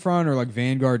Stormfront or like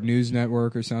Vanguard News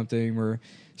Network or something where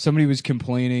somebody was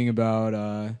complaining about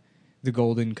the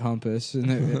Golden Compass,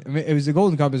 and it was the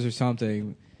Golden Compass or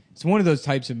something. It's one of those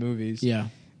types of movies. Yeah.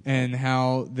 And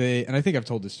how they, and I think I've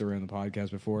told this story on the podcast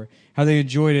before, how they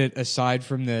enjoyed it aside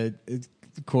from the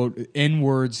quote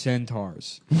N-word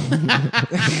centaurs. Like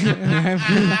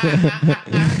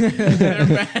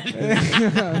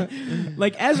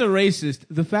as a racist,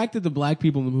 the fact that the black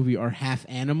people in the movie are half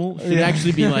animal should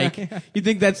actually be like you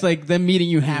think that's like them meeting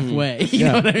you halfway. You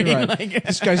know what I mean? Right. Like,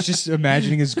 This guy's just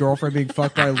imagining his girlfriend being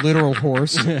fucked by a literal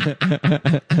horse.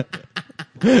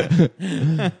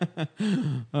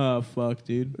 oh fuck,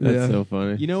 dude. That's so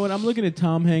funny. You know what? I'm looking at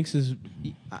Tom Hanks's.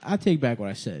 I take back what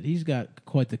I said. He's got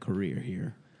quite the career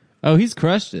here. Oh, he's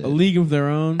crushed it. A League of Their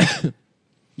Own.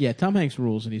 Yeah, Tom Hanks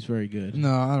rules, and he's very good.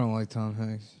 No, I don't like Tom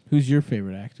Hanks. Who's your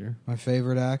favorite actor? My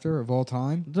favorite actor of all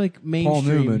time? Like mainstream. Paul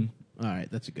Newman. All right,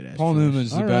 that's a good answer. Paul Newman's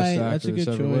the All best right, actor that's a good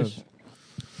that's ever choice.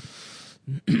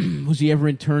 lived. Was he ever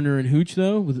in Turner and Hooch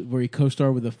though, where he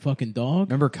co-starred with a fucking dog?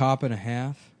 Remember Cop and a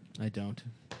Half? I don't.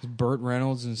 It's Burt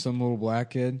Reynolds and some little black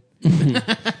kid.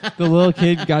 The little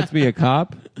kid got to be a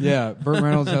cop. Yeah, Burt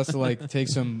Reynolds has to like take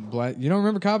some black. You don't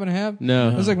remember Cop and a Half?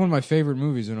 No. That was like one of my favorite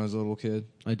movies when I was a little kid.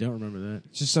 I don't remember that.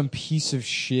 It's just some piece of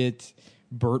shit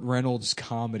Burt Reynolds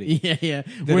comedy. Yeah.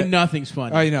 Where nothing's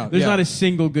funny. I know, There's yeah. not a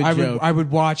single good joke. I would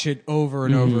watch it over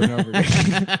and over and over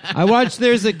again. I watched.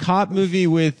 There's a cop movie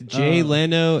with Jay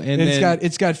Leno, and it's then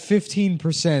got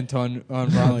 15% on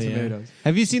Rotten yeah. Tomatoes.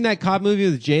 have you seen that cop movie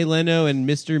with Jay Leno and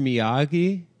Mr.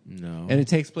 Miyagi? No. And it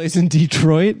takes place in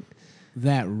Detroit.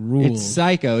 That rules. It's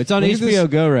Psycho. It's on Look at HBO this-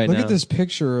 Go right now. Look at this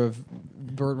picture of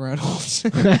Burt Reynolds. Oh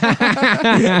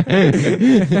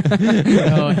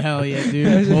hell yeah,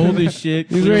 dude! Old as shit.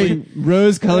 He's Clearly, wearing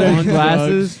rose-colored on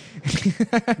glasses.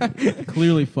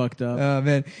 clearly fucked up.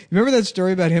 Man, remember that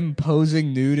story about him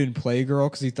posing nude in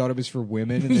Playgirl because he thought it was for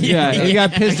women? And then Yeah, he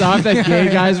got pissed off that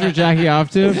gay guys were jacking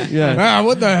off to him. Yeah.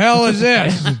 what the hell is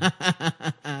this?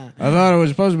 I thought it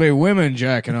was supposed to be women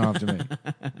jacking off to me.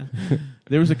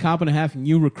 There was a Cop and a Half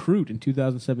new recruit in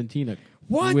 2017.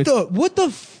 What With- the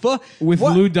fuck? with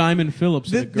What? Lou Diamond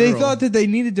Phillips. and a They girl. thought that they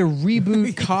needed to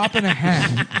reboot Cop and a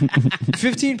Half.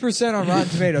 15% on Rotten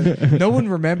Tomatoes. No one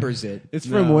remembers it. It's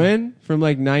from when? From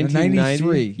like 1993.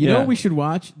 93. You know what we should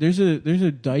watch? There's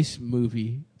a Dice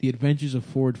movie, The Adventures of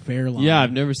Ford Fairlawn. Yeah,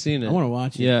 I've never seen it. I want to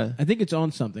watch it. Yeah. I think it's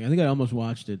on something. I think I almost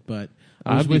watched it, but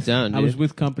I I'd was be with down, I was dude.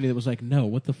 with company that was like, "No,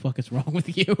 what the fuck is wrong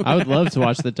with you?" I would love to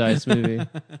watch the Dice movie.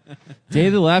 Day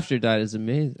the Laughter Died is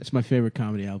amazing. It's my favorite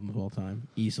comedy album of all time,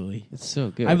 easily. It's so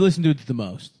good. I've listened to it the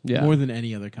most, Yeah. more than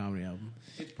any other comedy album.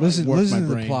 Listen worked my to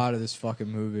the brain. plot of this fucking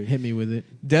movie. Hit me with it.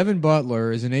 Devin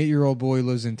Butler is an 8-year-old boy who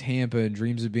lives in Tampa and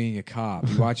dreams of being a cop.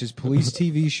 He watches police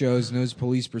TV shows, knows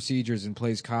police procedures, and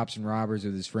plays cops and robbers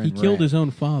with his friend He killed Ray. his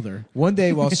own father. One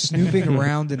day while snooping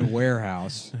around in a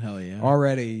warehouse, Hell yeah.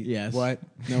 already, Yes. what?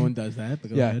 No one does that.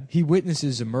 But go Yeah, ahead. he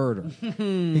witnesses a murder.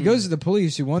 He goes to the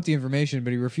police who want the information,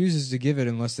 but he refuses to give it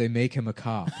unless they make him a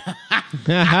cop.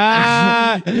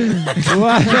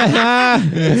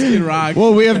 Skid Rock.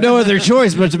 Well, we have no other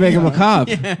choice but to make him a cop.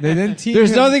 They then team There's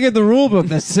him, nothing in the rule book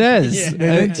that says. They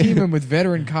then team him with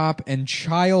veteran cop and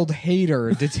child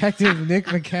hater Detective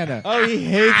Nick McKenna. Oh, he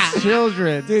hates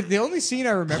children. Dude, the only scene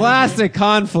I remember. Classic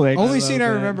conflict. Only scene I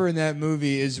that. remember in that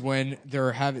movie is when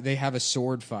they have a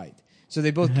sword fight. So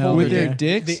they both Hell pull With yeah. their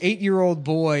dicks? The 8-year-old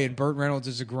boy and Burt Reynolds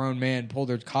as a grown man pull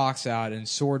their cocks out and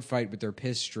sword fight with their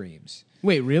piss streams.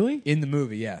 Wait, really? In the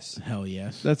movie, yes. Hell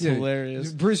yes. That's Yeah.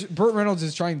 hilarious. Burt Reynolds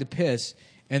is trying to piss,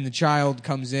 and the child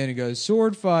comes in and goes,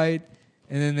 sword fight,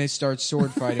 and then they start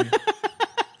sword fighting.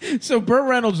 So Burt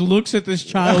Reynolds looks at this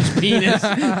child's penis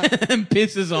and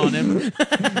pisses on him.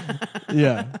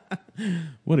 Yeah.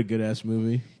 What a good ass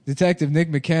movie. Detective Nick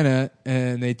McKenna,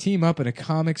 and they team up in a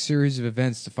comic series of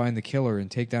events to find the killer and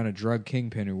take down a drug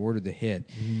kingpin who ordered the hit.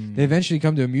 They eventually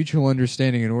come to a mutual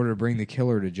understanding in order to bring the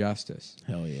killer to justice.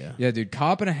 Hell yeah. Yeah, dude,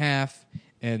 Cop and a Half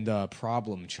and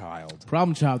Problem Child.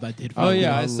 Problem Child I did. Oh, fucking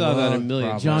yeah, love. I saw that a love million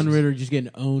Problem John times. Ritter just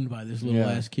getting owned by this little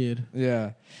Yeah. ass kid.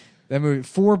 Yeah. That movie,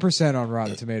 4% on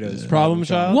Rotten Tomatoes. Problem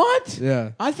Child? What?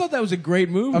 Yeah. I thought that was a great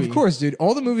movie. Of course, dude.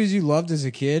 All the movies you loved as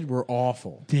a kid were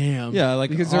awful. Damn. Yeah, like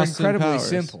Because they're Austin incredibly Powers.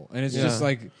 simple. And it's Yeah. just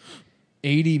like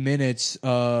 80 minutes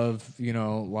of,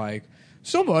 like,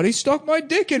 somebody stuck my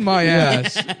dick in my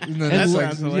ass. And then That it's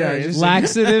sounds hilarious. just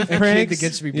Laxative a kid pranks. that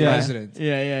gets to be Yeah. president.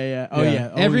 Yeah. Oh Yeah.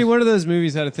 yeah. Every Always- one of those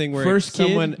movies had a thing where First kid?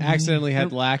 someone accidentally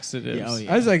had laxatives. Yeah, oh,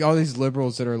 yeah. I was like all these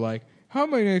liberals that are like, how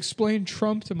am I going to explain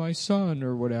Trump to my son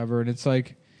or whatever? And it's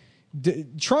like,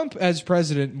 Trump as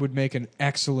president would make an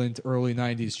excellent early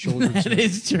 90s children's That movie.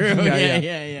 is true.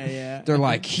 Yeah. They're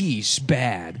like, he's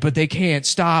bad, but they can't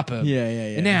stop him. Yeah.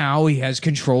 And now he has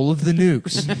control of the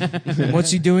nukes. And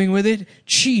what's he doing with it?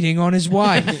 Cheating on his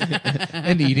wife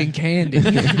and eating candy.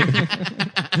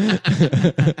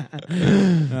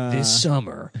 This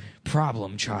summer,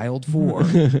 Problem Child 4.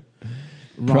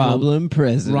 Problem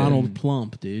president. Ronald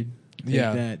Plump, dude. Take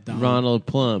Yeah. that, Donald. Ronald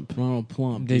Plump. Ronald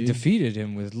Plump. They dude. defeated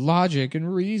him with logic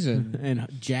and reason. and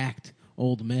jacked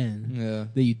old men Yeah.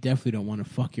 that you definitely don't want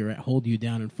to hold you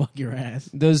down and fuck your ass.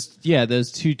 Those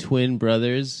two twin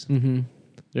brothers. Mm-hmm.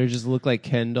 They just look like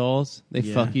Ken dolls. They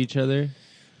Yeah. fuck each other.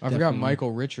 I forgot Definitely.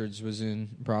 Michael Richards was in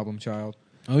Problem Child.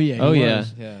 Oh yeah. Oh, he yeah.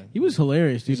 was. Yeah. He was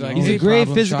hilarious, dude. He's like, He's Hey, a great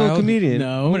Problem physical Child. comedian.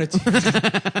 no. I'm going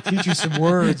to teach you some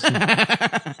words.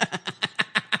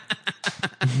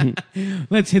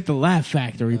 Let's hit the Laugh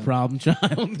Factory, Problem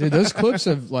Child. Dude, those clips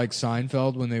of like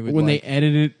Seinfeld when they would when like, they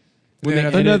edited, when Yeah,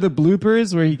 they I know edited, the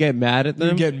bloopers where you get mad at them.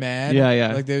 you'd get mad.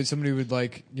 Yeah. Like somebody would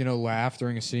like, laugh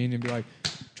during a scene and be like,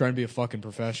 trying to be a fucking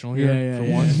professional here yeah, for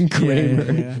yeah. once.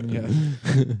 Kramer.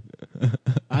 Yeah.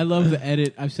 I love the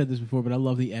edit. I've said this before, but I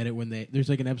love the edit when there's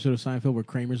like an episode of Seinfeld where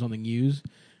Kramer's on the news.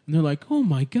 And they're like, "Oh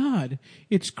my God,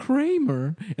 it's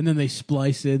Kramer!" And then they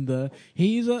splice in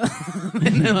he's a,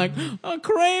 and they're like, "Oh,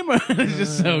 Kramer!" It's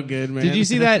just so good, man. Did you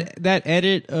see that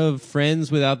edit of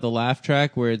Friends without the laugh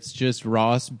track where it's just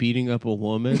Ross beating up a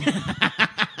woman?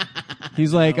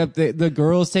 He's like, the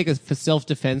girls take a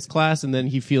self-defense class, and then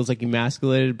he feels like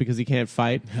emasculated because he can't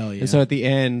fight. Hell yeah. And so at the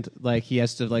end, like, he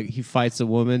has to, like, he fights a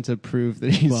woman to prove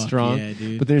that he's Fuck strong. yeah,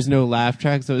 dude. But there's no laugh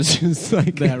track, so it's just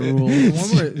like that rule?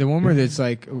 The one where it's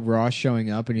like Ross showing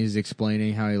up and he's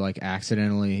explaining how he like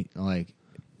accidentally like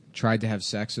tried to have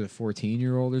sex with a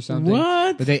 14-year-old or something.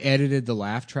 What? But they edited the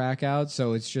laugh track out,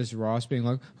 so it's just Ross being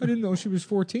like, I didn't know she was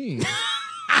 14.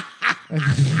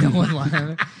 No one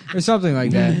laughing. Or something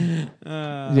like that.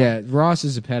 Yeah, Ross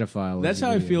is a pedophile. That's as a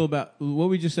how I video. feel about what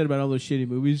we just said about all those shitty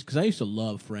movies. Because I used to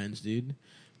love Friends, dude.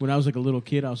 When I was like a little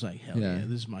kid, I was like, hell Yeah. yeah,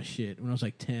 this is my shit. When I was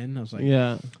like 10, I was like,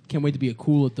 Yeah. can't wait to be a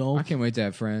cool adult. I can't wait to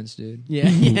have friends, dude.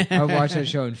 Yeah. I would watch that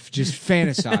show and just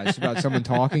fantasize about someone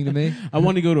talking to me. I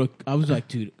want to go to I was like,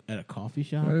 dude, at a coffee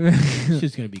shop? This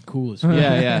shit's going to be cool as fuck.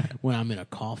 Yeah. When I'm in a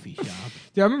coffee shop.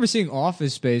 Dude, I remember seeing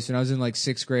Office Space when I was in like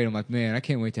 6th grade. I'm like, man, I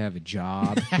can't wait to have a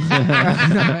job.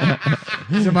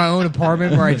 It's in my own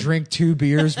apartment where I drink 2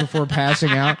 beers before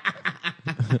passing out.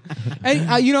 And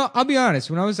I'll be honest.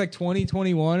 When I was like 20,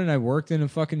 21, and I worked in a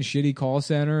fucking shitty call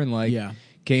center and like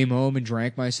came home and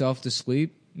drank myself to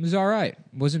sleep, it was all right. It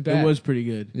wasn't bad. It was pretty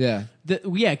good. Yeah.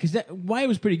 Because why it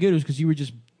was pretty good was because you were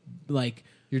just like...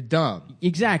 You're dumb.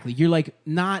 Exactly. You're like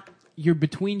not... You're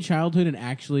between childhood and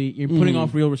actually... You're putting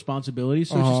off real responsibilities.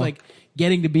 So it's just like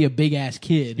getting to be a big-ass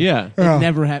kid. Yeah.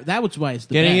 Never have... That was why it's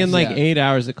the Getting best. in like 8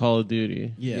 hours of Call of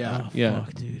Duty. Yeah. Yeah.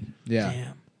 Fuck, dude. Yeah.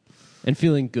 Damn. And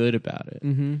feeling good about it.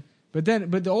 Mm-hmm. But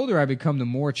the older I become, the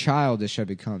more childish I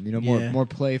become. More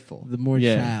playful. The more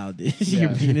Yeah. childish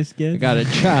your penis gets. I got a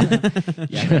child.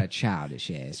 Yeah, I got a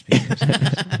childish ass penis.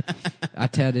 I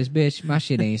tell this bitch, my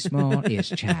shit ain't small, it's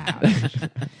childish.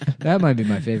 That might be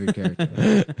my favorite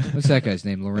character. What's that guy's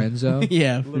name? Lorenzo?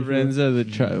 Yeah. Lorenzo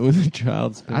with the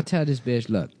child's. I tell this bitch,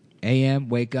 look, AM,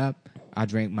 wake up. I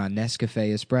drink my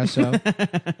Nescafe espresso.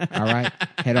 All right?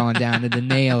 Head on down to the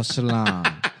nail salon.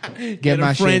 Get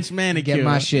my French shit, manicure. Get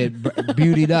my shit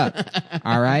beautied up.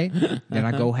 All right? Then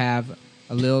I go have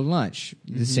a little lunch.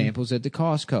 The samples at the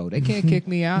Costco. They can't kick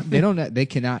me out. They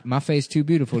cannot. My face too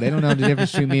beautiful. They don't know the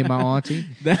difference between me and my auntie.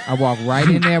 I walk right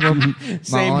in there with my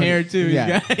Same auntie. hair, too,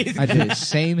 Yeah, guys. I do.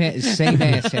 Same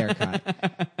ass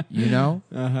haircut. You know?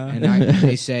 And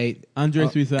they say, Andre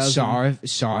 3000.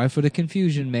 Sorry for the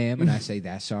confusion, ma'am. And I say,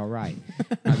 that's all right.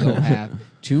 I go have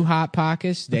 2 Hot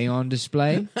Pockets. They on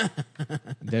display.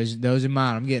 Those are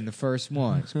mine. I'm getting the first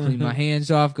ones. Clean my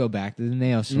hands off. Go back to the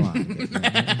nail salon.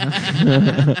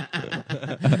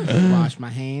 Wash my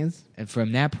hands. And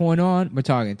from that point on, we're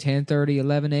talking 10:30,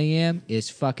 11 a.m. It's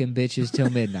fucking bitches till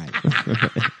midnight.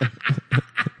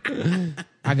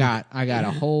 I got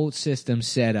a whole system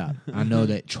set up. I know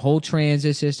that whole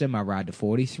transit system. I ride the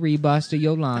 43 bus to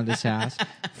Yolanda's house.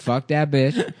 Fuck that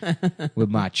bitch with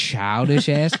my childish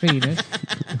ass penis.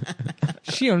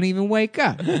 She don't even wake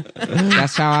up.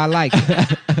 That's how I like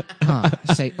it.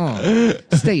 Say,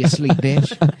 stay asleep,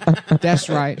 bitch. That's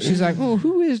right. She's like, oh,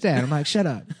 who is that? I'm like, shut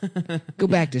up. Go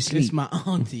back to sleep. It's my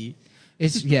auntie.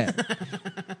 Yeah.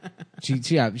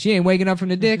 She ain't waking up from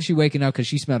the dick. She waking up because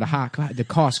she smelled the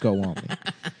Costco on me.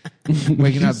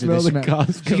 Waking up to the smell.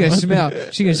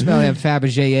 Costco. She can smell them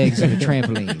Fabergé eggs and the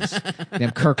trampolines.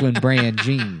 Them Kirkland brand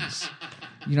jeans.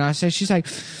 You know, I said, she's like,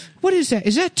 what is that?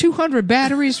 Is that 200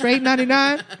 batteries for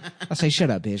 $8.99? I say, shut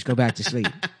up, bitch. Go back to sleep.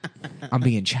 I'm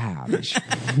being childish.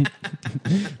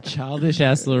 Childish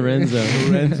ass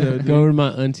Lorenzo. Go over to my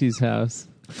auntie's house.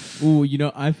 Ooh,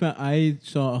 I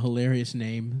saw a hilarious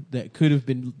name that could have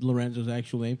been Lorenzo's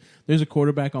actual name. There's a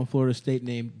quarterback on Florida State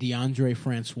named DeAndre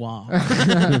Francois.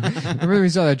 Remember we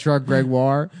saw that truck,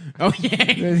 Gregoire? Oh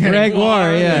yeah,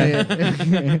 Gregoire,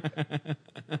 yeah.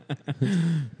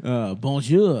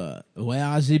 Bonjour, where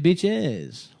are the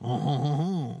bitches?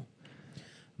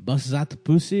 Buses out the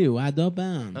pussy, wide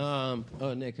open.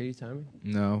 Nick, are you timing?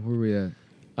 No, where we at?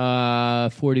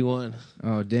 41.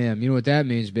 Oh, damn. You know what that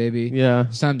means, baby. Yeah.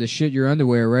 It's time to shit your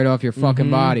underwear right off your fucking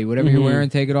body. Whatever you're wearing,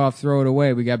 take it off, throw it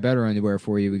away. We got better underwear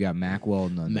for you. We got Mack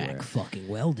Weldon underwear. Mack fucking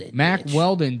Weldon.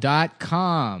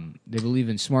 MackWeldon.com. They believe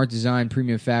in smart design,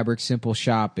 premium fabric, simple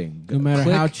shopping. No matter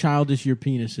how childish your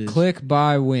penis is. Click,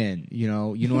 buy, win. You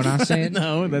know what I'm saying?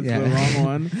 No, that's the wrong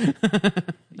one.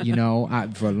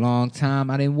 For a long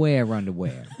time, I didn't wear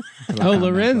underwear.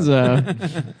 Lorenzo.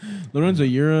 Lorenzo,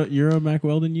 you're a Mack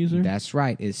Weldon user? That's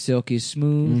right. It's silky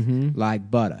smooth like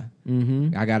butter.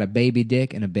 Mm-hmm. I got a baby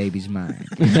dick and a baby's mind.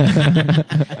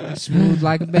 Smooth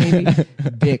like a baby,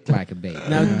 dick like a baby.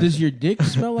 Now, does your dick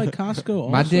smell like Costco also?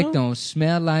 My dick don't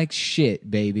smell like shit,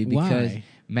 baby, because Why?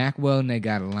 Mack Weldon, they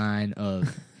got a line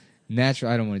of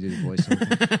natural. I don't want to do the voice.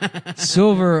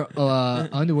 Silver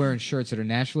underwear and shirts that are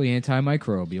naturally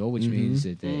antimicrobial, which means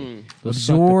that they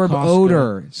absorb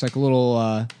odor. It's like a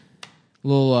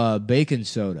little baking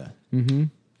soda. Mm-hmm.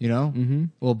 You know,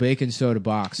 little baking soda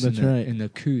box. That's in the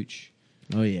cooch.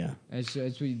 Oh yeah, that's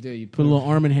what you do. You put a little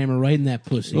Arm & Hammer right in that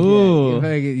pussy. Ooh.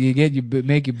 Make your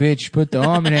bitch put the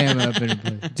Arm & Hammer up in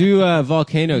it. Do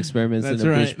volcano experiments in a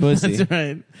bitch pussy. That's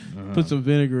right. Put some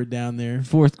vinegar down there.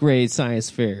 4th grade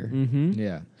science fair. Mm-hmm.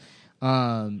 Yeah.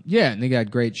 And they got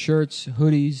great shirts,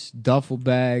 hoodies, duffel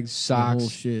bags, socks. The whole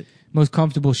shit. Most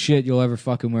comfortable shit you'll ever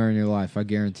fucking wear in your life. I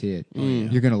guarantee it.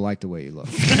 You're going to like the way you look.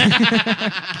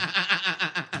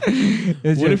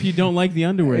 What if you don't like the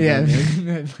underwear? Yeah.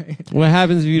 Then, What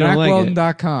happens if you don't like it?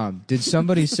 MacWeldon.com. Did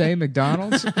somebody say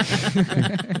McDonald's? is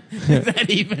that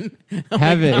even a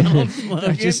Have it. McDonald's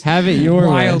slogan? Just have it your way.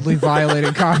 Wildly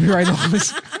violating copyright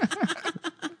laws.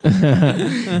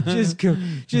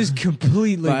 just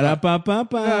completely.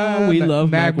 Ba-da-ba-ba-ba. We love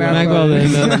Mac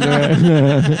MacWeldon.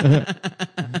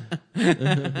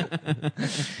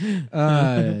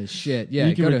 Shit. Yeah,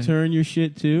 You can go to return your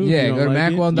shit too. Yeah, if you go don't to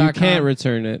like it. MacWeldon.com. You can't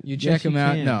return it. You check Yes, you them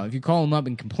out. can. No, if you call them up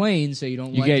and complain, say you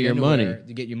don't You like get the your underwear, money.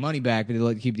 you get your money back, but they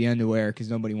let you keep the underwear because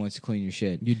nobody wants to clean your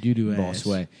shit. You do Ball ass.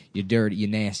 sweat. You dirty, you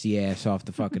nasty ass off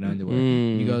the fucking underwear.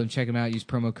 You go and check them out. Use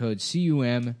promo code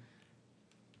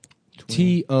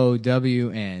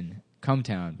CUMTOWN.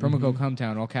 Cumtown. Promo code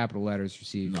Cumtown. All capital letters.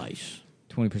 Receive Nice.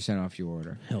 20% off your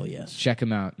order. Hell yes. Check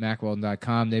them out.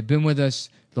 MacWeldon.com. They've been with us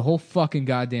the whole fucking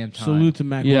goddamn time. Salute to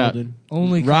Mac Yeah. Weldon.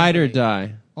 Only Ride or company-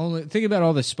 die. Only think about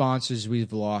all the sponsors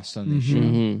we've lost on this show.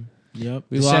 Mm-hmm. Yep.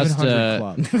 We The lost. 700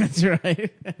 Club. That's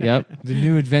right. Yep. The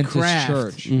New Adventist Kraft.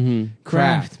 Church. Mm-hmm.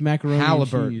 Kraft macaroni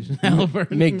Halliburton. and cheese.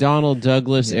 Halliburton. McDonnell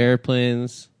Douglas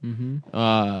airplanes. Mm-hmm.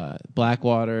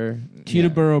 Blackwater.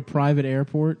 Teterboro Private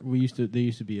Airport. There used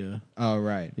to be a. Oh,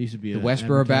 right. There used to be The a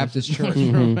Westboro Baptist Church.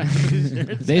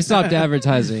 They stopped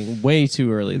advertising way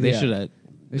too early. They Yeah. should have.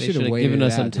 They They should should have have waited given it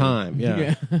us out, some dude. time.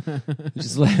 Yeah.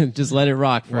 just let it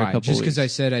rock for a Right. couple Just weeks. because I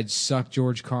said I'd suck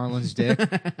George Carlin's dick,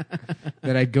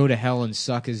 that I'd go to hell and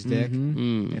suck his dick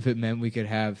if it meant we could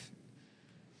have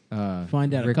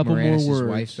Find out Rick a couple Moranis' more words.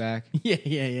 wife back. Yeah.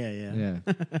 Yeah.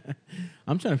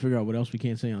 I'm trying to figure out what else we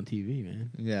can't say on TV, man.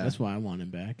 Yeah. That's why I want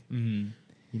him back. Mm-hmm.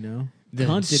 You know, The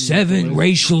Cunt didn't 7 list-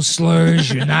 racial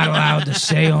slurs you're not allowed to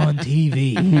say on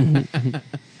TV.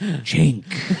 Chink.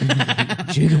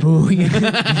 Jigaboo.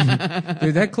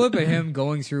 Dude, that clip of him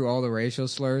going through all the racial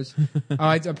slurs,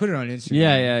 I put it on Instagram.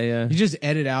 Yeah. You just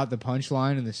edit out the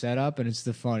punchline and the setup, and it's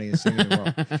the funniest thing in the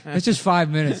world. It's just 5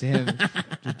 minutes of him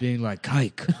just being like,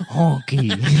 "Kike, honky,"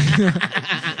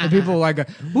 and people like,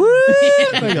 "Woo!"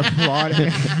 like applauding.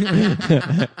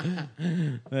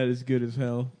 That is good as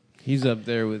hell. He's up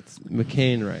there with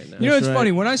McCain right now. You know, it's right.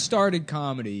 funny. When I started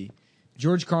comedy,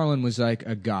 George Carlin was like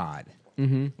a god.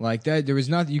 Mm-hmm. Like that, there was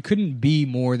nothing. You couldn't be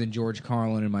more than George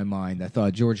Carlin in my mind. I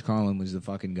thought George Carlin was the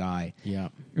fucking guy. Yeah.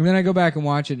 And then I go back and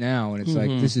watch it now, and it's like,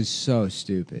 this is so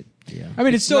stupid. Yeah. I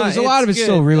mean, it's still not- there's a lot of it's good.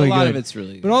 still really A lot good. of it's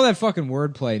really But good. all that fucking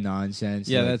wordplay nonsense.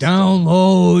 Yeah, like, that's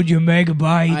Download your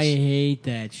megabytes. I hate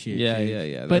that shit. Yeah, dude.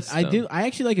 yeah. But that's I dumb. do. I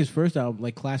actually like his first album,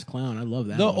 like Class Clown. I love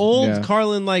that. The one. old Yeah.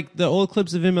 Carlin, like the old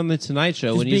clips of him on the Tonight Show,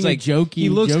 Just when he's being a like jokey he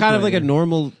looks joke kind of like a writer.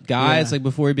 normal guy. Yeah. It's like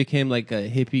before he became like a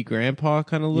hippie grandpa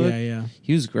kind of look. Yeah.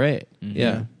 He was great.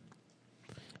 Yeah.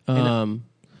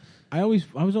 I was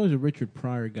always a Richard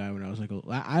Pryor guy when I was like.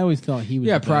 I always thought he was.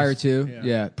 yeah, the prior best.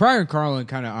 to Pryor and Carlin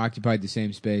kind of occupied the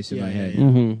same space in Yeah, my yeah, head.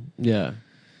 yeah. Yeah.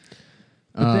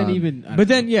 But then even. I don't But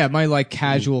then, know. yeah, my like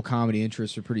casual comedy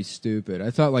interests are pretty stupid.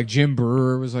 I thought like Jim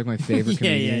Brewer was like my favorite yeah,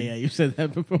 comedian. yeah. You said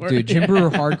that before, Dude, Jim Brewer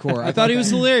hardcore. I thought he was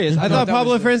hilarious. I thought that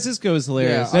Pablo was the- Francisco was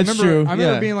hilarious. Yeah, That's I remember, true. I remember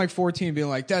Yeah. being like 14, being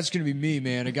like, "That's gonna be me,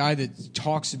 man. A guy that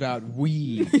talks about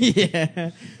weed."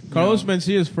 yeah. Carlos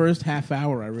Mencia's first half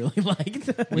hour I really liked.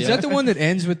 Was that the one that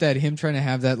ends with that him trying to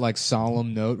have that like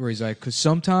solemn note where he's like, "Cause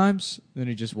sometimes," then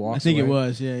he just walks. I think away. it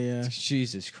was. Yeah.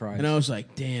 Jesus Christ. And I was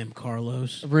like, "Damn,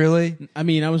 Carlos." really? I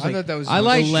mean, I was I like, thought that was. I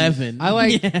like 11. I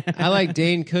like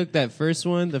Dane Cook, that first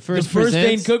one. The the first first Dane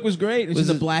Presents Cook was great. It was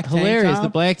the black hilarious. tank top. The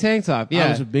black tank top. Yeah, I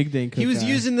was a big Dane Cook. he was guy.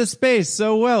 using the space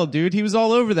so well, dude. He was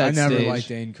all over that I never stage. liked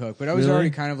Dane Cook, but I was Really? already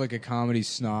kind of like a comedy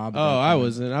snob. Oh, I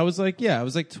wasn't. I was like, I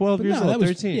was like 12 But years no, old, that was,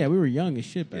 13. Yeah, we were young as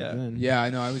shit back Yeah. then. Yeah,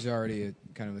 I know. I was already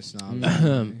kind of a snob.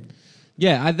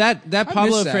 That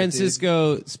Pablo miss that,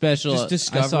 Francisco special, Just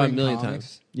discovering I saw a million comics.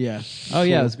 times. Yeah. Oh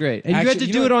yeah, it was great. And you Actually, had to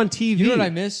you do know it what- on TV. You know what I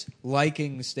miss?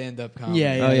 Liking stand-up comedy.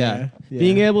 Yeah. Oh yeah.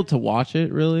 Being able to watch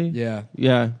it, really. Yeah.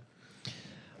 Yeah.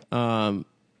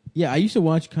 Yeah, I used to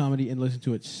watch comedy and listen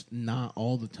to it not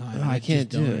all the time. I can't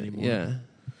just do don't it anymore. Yeah.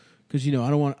 Because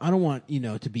I don't want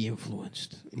to be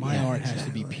influenced. My art has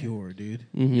to be pure, dude.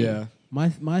 Mhm. Yeah.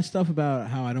 My stuff about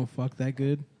how I don't fuck that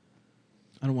good.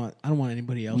 I don't want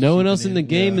anybody else. No one seeping else in the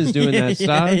game Yeah. is doing that.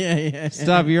 Stop. Yeah.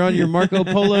 Stop. You're on your Marco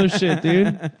Polo shit,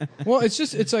 dude. Well,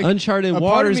 it's like Uncharted a part of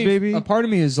waters, me- baby. A part of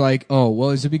me is like, oh, well,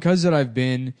 is it because that I've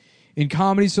been in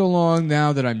comedy so long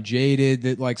now that I'm jaded,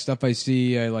 that like stuff I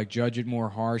see, I like judge it more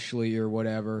harshly or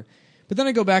whatever. But then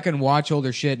I go back and watch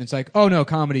older shit, and it's like, oh no,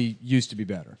 comedy used to be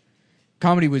better.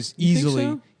 Comedy was easily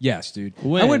so? yes, dude.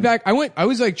 When? I went back. I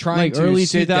was like trying Like to early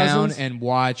sit 2000s? down and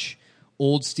watch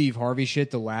old Steve Harvey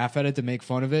shit to laugh at it, to make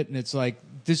fun of it, and it's like,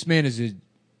 this man is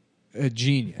a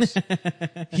genius.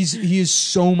 He is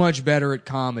so much better at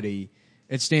comedy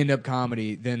at stand-up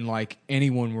comedy than like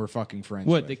anyone we're fucking friends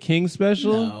with. What, the King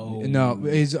special? No,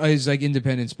 his like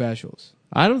independent specials.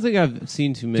 I don't think I've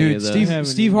seen too many of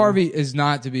those. Steve Harvey is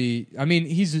not to be. I mean,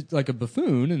 he's like a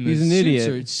buffoon and he's an idiot.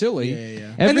 It's silly.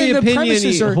 Yeah. Every opinion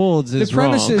he holds is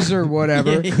wrong. The premises are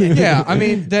whatever. Yeah, I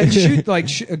mean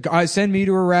that send me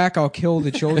to Iraq, I'll kill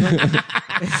the children.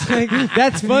 It's like,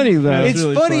 that's funny though. It's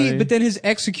really funny, but then his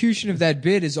execution of that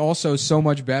bit is also so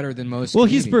much better than most. Well,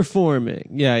 comedians. he's performing.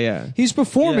 Yeah. He's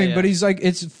performing, Yeah. but he's like,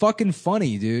 it's fucking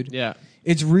funny, dude. Yeah.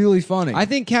 It's really funny. I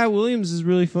think Cat Williams is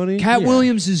really funny. Cat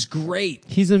Williams is great.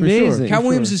 He's amazing. Cat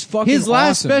Williams is fucking his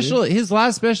last awesome, special. dude. His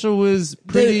last special was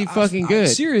pretty fucking good.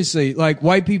 Seriously, like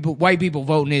white people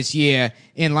voting this year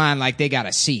in line like they got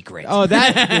a secret. Oh,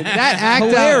 that act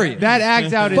Hilarious. out. That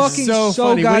act out is Fucking so so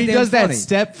funny. When he goddamn does that funny.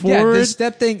 step Yeah, forward. the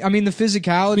step thing. I mean, the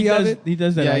physicality of it. He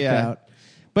does that Yeah, act yeah. out.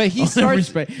 But he starts.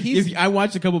 Respect. He's, If I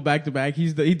watched a couple back to back.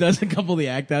 He does a couple of the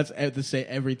act outs at the same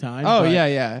every time. oh but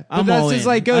yeah. But I'm that's all his in.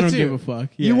 like go-to. I don't give a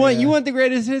fuck. you Yeah, want the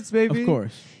greatest hits, baby. Of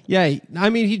course. Yeah, I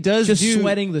mean he does Just do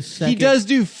sweating the second he does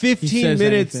do he 15 says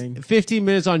minutes anything. 15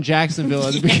 minutes on Jacksonville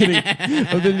at the beginning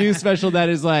of the new special that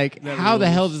is like how the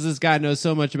hell does this guy know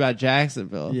so much about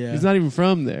Jacksonville? Yeah. He's not even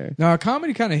from there. No,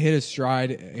 comedy kind of hit a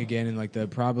stride again in like the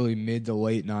probably mid to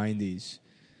late 90s,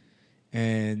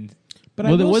 and. But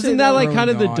Well, I will wasn't say that though- like kind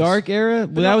of the Nos. dark era? Well,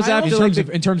 that no, was I after also like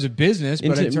in terms of business,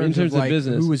 but in terms of like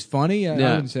business. who was funny, I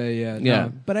Yeah. wouldn't say Yeah.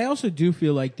 no. But I also do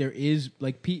feel like there is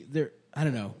like there. I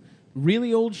don't know.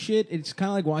 Really old shit. It's kind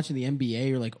of like watching the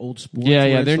NBA or like old sports. yeah,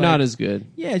 where they're it's not like- as good.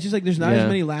 Yeah, it's just like there's not Yeah. as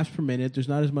many laughs per minute. There's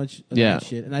not as much of Yeah. that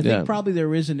shit. And I Yeah. think probably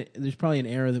there's probably an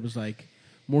era that was like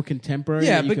more contemporary.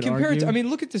 Yeah, that you but could compared to, argue. I mean,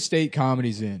 look at the state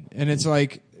comedies in, and it's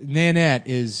like Nanette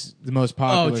is the most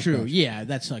popular. oh, true. special. Yeah,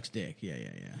 that sucks dick. Yeah.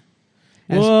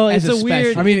 Well, it's a weird-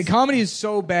 special. I mean, comedy is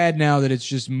so bad now that it's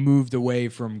just moved away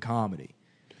from comedy.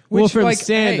 Well, Which, from like,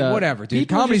 stand-up. hey, whatever, dude.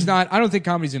 People Comedy's just- not. I don't think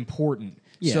comedy's important.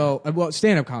 Yeah. So, well,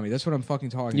 stand-up comedy. That's what I'm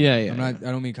fucking talking Yeah, about. yeah. I'm not.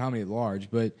 I don't mean comedy at large,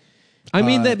 but I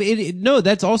mean no,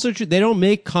 that's also true. They don't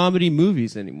make comedy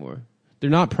movies anymore. They're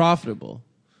not profitable.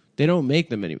 They don't make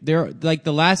them anymore. They're like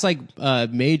the last like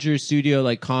major studio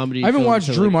like comedy. I haven't film watched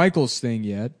to, Drew like, Michael's thing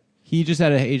yet. He just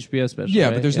had a HBO special. Yeah,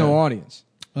 right? but there's no audience.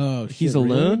 oh, shit, He's really?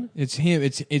 alone. It's him.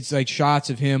 It's like shots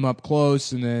of him up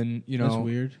close, and then That's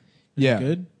weird. Is Yeah. it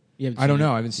good? You haven't I don't seen know.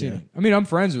 it? I haven't seen Yeah. it. I mean, I'm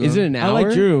friends with Is him. it an I hour?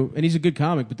 like Drew, and he's a good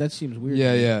comic, but that seems weird.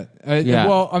 Yeah. Yeah.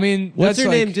 Well, I mean, What's that's her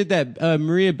like- name? Did that?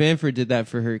 Maria Bamford did that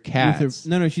for her cats. With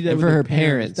her, no, she did And that for with her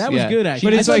parents, That was yeah. good, actually.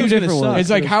 But I it's thought like it was gonna different suck, ones. It's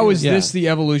but like, it was how good. is Yeah. this the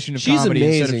evolution of She's comedy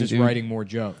instead amazing, of just dude. writing more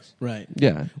jokes? Right.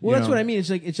 Yeah. Well, that's know? what I mean. It's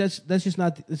like that's just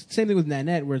not. It's the same thing with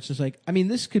Nanette, where it's just like, I mean,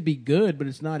 this could be good, but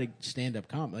it's not a stand-up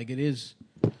comedy. Like it is.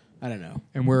 I don't know.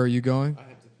 And where are you going?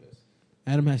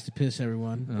 Adam has to piss.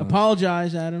 Everyone,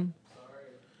 apologize, Adam.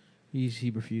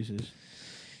 He refuses.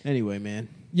 Anyway, man.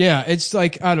 Yeah, it's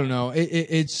like I don't know.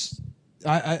 It's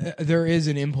there is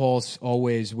an impulse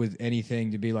always with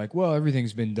anything to be like, well,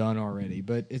 everything's been done already,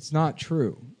 but it's not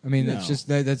true. I mean, No. that's just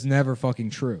that's never fucking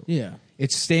true. Yeah,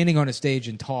 It's standing on a stage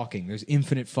and talking. There's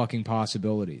infinite fucking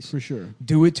possibilities. for sure.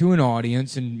 Do it to an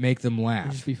audience and make them It'd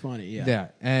laugh. just be funny. Yeah. Yeah,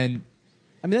 and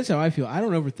I mean, that's how I feel. I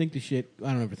don't overthink the shit.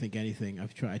 I don't overthink anything. I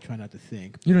try not to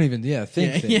think. you don't even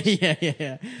think things.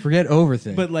 Yeah. Forget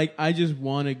overthink. But like, I just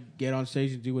want to get on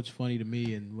stage and do what's funny to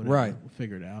me, and whatever. Right. We'll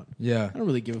figure it out. yeah, I don't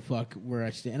really give a fuck where I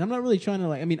stand. And I'm not really trying to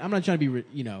like. I mean, I'm not trying to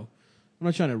be. I'm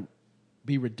not trying to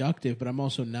be reductive, but I'm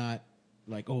also not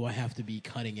like, oh, I have to be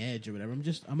cutting edge or whatever.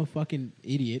 I'm a fucking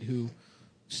idiot who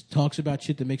talks about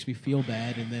shit that makes me feel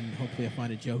bad, and then hopefully I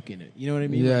find a joke in it. You know what I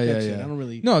mean? yeah, Like, yeah, that's yeah. it. I don't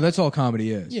really. No, that's all comedy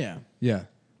is. Yeah. yeah.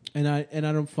 And I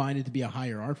don't find it to be a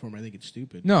higher art form. I think it's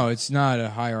stupid. No, it's not a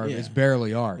high art. Yeah. It's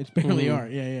barely art. It's barely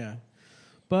art. Yeah.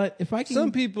 But if I can,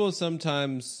 Some people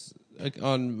sometimes, like,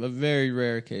 on a very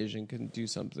rare occasion, can do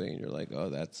something, and you're like, "Oh,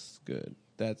 that's good.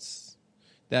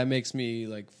 That makes me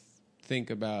like think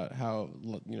about how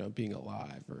being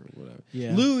alive or whatever."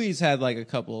 Yeah. Louis had like a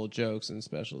couple of jokes and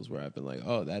specials where I've been like,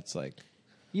 "Oh, that's like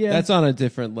yeah, that's on a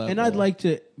different level." And I'd like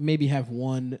to maybe have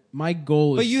one. My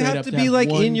goal is, But you straight have up to to be have like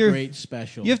one in your great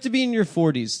special. You have to be in your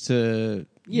 40s to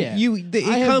Yeah. It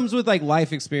I have- comes with like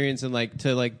life experience and like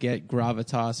to like get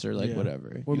gravitas or like Yeah.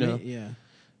 whatever. Or you know? yeah.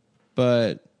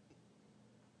 But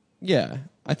yeah,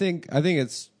 I think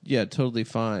it's totally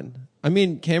fine. I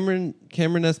mean, Cameron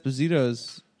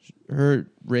Esposito's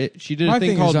she did a My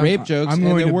thing thing called is rape jokes, I'm and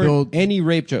going there to weren't build- any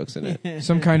rape jokes in it.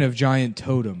 Some kind of giant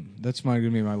totem. That's going to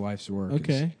be my life's work.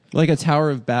 Okay. Like a Tower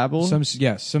of Babel.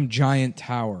 Some giant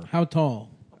tower. How tall?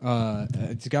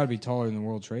 It's got to be taller than the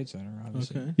World Trade Center,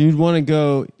 obviously. Okay. You'd want to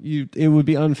go. It would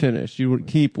be unfinished. You would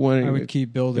keep wanting. I would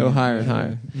keep building. Go higher and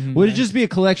higher. Mm-hmm. Would it just be a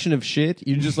collection of shit?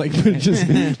 You just like put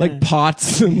just like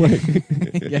pots and like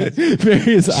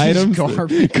various items,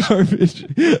 garbage,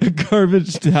 a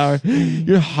garbage tower.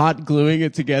 You're hot gluing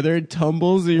it together. It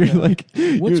tumbles. And you're like,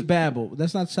 what's Babel?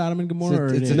 That's not Sodom and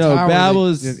Gomorrah. It's a no, tower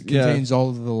Babel that contains all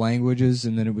of the languages,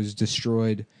 and then it was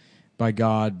destroyed by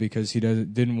God because he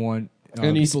didn't want.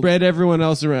 And he spread everyone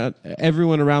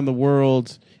around the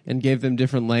world and gave them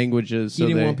different languages. He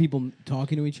didn't want people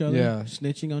talking to each other,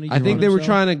 snitching on each other. I think they were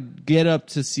trying to get up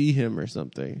to see him or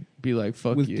something. Be like,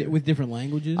 fuck you. With different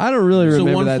languages? I don't really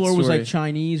remember that So one floor was story. like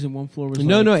Chinese and one floor was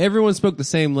No, everyone spoke the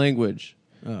same language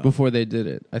before they did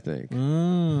it, I think.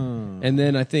 Oh. And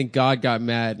then I think God got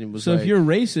mad and was so like... if you're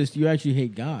racist, you actually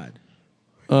hate God.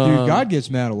 Dude, God gets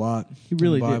mad a lot. He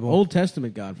really in the did. Bible. Old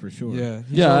Testament God for sure. Yeah.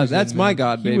 Yeah, that's my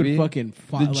God, He baby. would fucking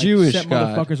The Jewish set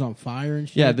God. motherfuckers on fire and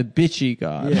shit. Yeah, the bitchy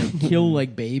God. Yeah, kill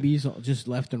like babies just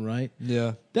left and right.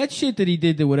 Yeah. That shit that he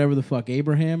did to whatever the fuck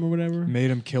Abraham or whatever.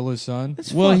 Made him kill his son.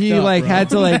 That's Well, fucked he up, like bro. had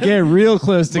to like get real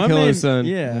close to My kill man- his son.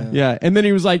 Yeah. And then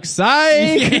he was like,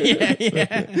 "Psych!"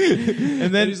 yeah.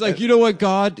 And then he's like, "You know what,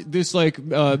 God? This like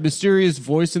mysterious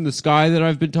voice in the sky that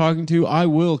I've been talking to, I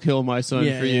will kill my son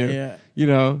Yeah, for yeah, you." yeah. You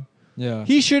know, Yeah.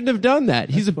 he shouldn't have done that.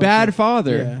 He's a fucked bad up.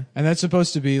 father. Yeah. And that's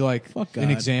supposed to be like Fuck an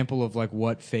God. example of like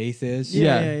what faith is.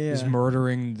 Yeah. Is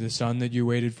murdering the son that you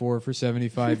waited for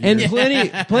 75 years. And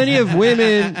plenty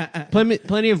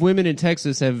of women in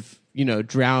Texas have, you know,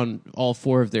 drowned all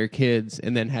 4 of their kids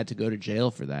and then had to go to jail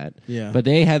for that. Yeah. But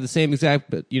they had the same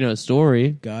exact, story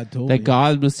God told that me.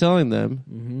 God was telling them.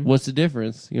 Mhm. What's the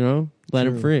difference? You know, let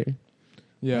them free. I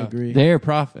yeah. agree. They're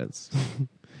prophets.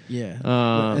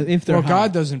 Yeah. If they're Well, hot.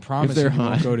 God doesn't promise they're that you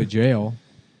won't hot. go to jail.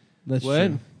 That's What?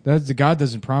 true. That's God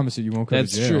doesn't promise that you won't go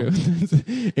That's to jail.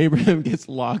 true. Abraham gets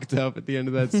locked up at the end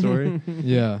of that story.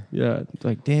 Yeah. Yeah, it's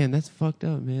like, damn, that's fucked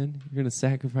up, man. You're gonna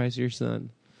sacrifice your son.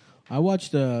 I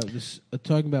watched this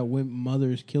talking about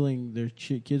mothers killing their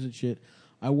kids and shit.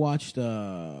 I watched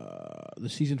the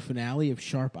season finale of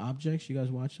Sharp Objects. You guys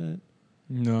watch that?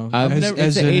 No. I've As, never-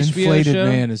 as it's an a HBO inflated show?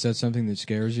 man, is that something that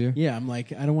scares you? Yeah, I'm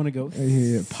like, I don't want to go.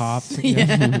 Popped.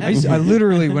 I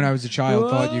literally, when I was a child,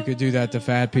 thought you could do that to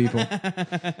fat people.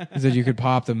 That you could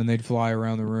pop them and they'd fly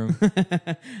around the room.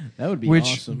 That would be Which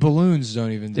awesome. balloons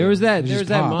don't even do. There was that They just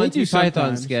pop. They do Monty Python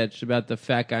sometimes. sketch about the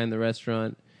fat guy in the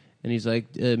restaurant, and he's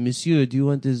like, "Monsieur, do you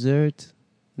want dessert?"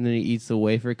 And then he eats the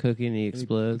wafer cookie and he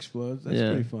explodes. That's Yeah.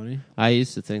 pretty funny. I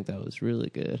used to think that was really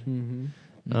good.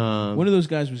 Mm-hmm. Um, One of those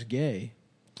guys was gay,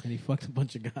 and he fucked a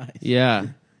bunch of guys. yeah,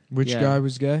 Which Yeah. guy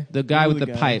was gay? the guy One with of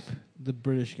the guys. pipe. The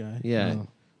British guy. Yeah, Oh.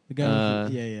 The guy.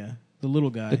 With the little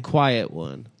guy. the quiet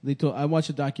one. I watched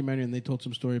a documentary and they told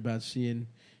some story about seeing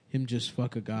him just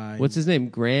fuck a guy. What's his name?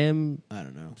 Graham I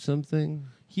don't know. something.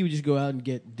 He would just go out and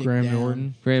get dick Graham down.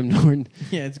 Norton. Graham Norton.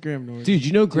 Yeah, it's Graham Norton. Dude,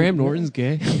 you know Graham Norton's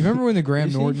gay? You remember when the Graham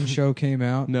Is he? Norton show came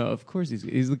out? No, of course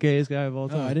he's the gayest guy of all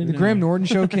time. Oh, I didn't The know. Graham Norton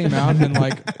show came out, and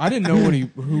like I didn't know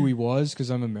who he was because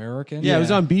I'm American. Yeah, it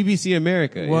was on BBC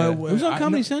America. Well, yeah. It was on I-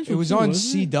 Comedy no, Central, It was too, on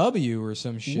wasn't it? CW or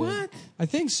some shit. What? I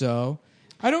think so.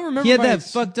 I don't remember. He had my- that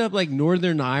fucked up like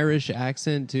Northern Irish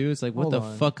accent too. It's like, what Hold the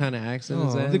on. fuck kind of accent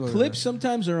is Oh, that? The Look at clips that.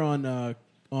 sometimes are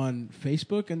on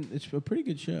Facebook, and it's a pretty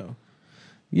good show.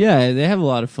 Yeah, they have a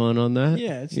lot of fun on that.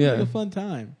 Yeah, it's like a fun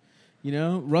time. You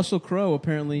know, Russell Crowe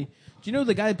apparently. Do you know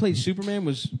the guy that played Superman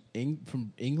was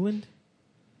from England?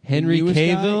 Henry The newest guy?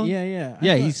 Cavill. Yeah. I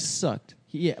Yeah, thought- he sucked.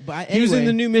 Yeah, but He was in anyway,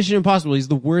 the new Mission Impossible. He's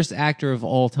the worst actor of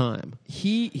all time.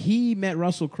 He met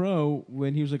Russell Crowe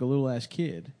when he was like a little ass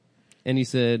kid. And he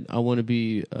said, "I want to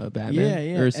be Batman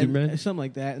Yeah, or and- Superman." something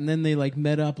like that. And then they like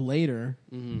met up later,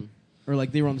 or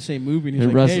like they were on the same movie. And he's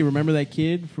And like, Russell- "Hey, remember that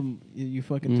kid from you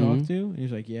fucking talked to?" And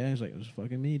he's like, "Yeah." He's like, "It was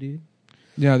fucking me, dude."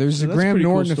 Yeah, there's So a that's a Graham pretty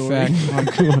cool Norton story.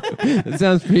 effect. That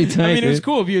sounds pretty tight. I mean, it was dude.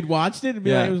 cool if you had watched it. It'd be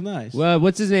Yeah. like it was nice. Well,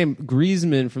 what's his name?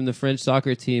 Griezmann from the French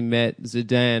soccer team met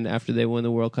Zidane after they won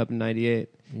the World Cup in '98,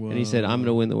 and he said, "I'm going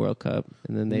to win the World Cup,"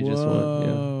 and then they just won.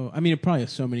 Yeah. Whoa. I mean, probably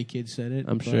so many kids said it.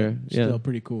 I'm but sure. Yeah. Still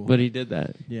pretty cool. But he did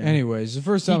that. yeah. Anyways, the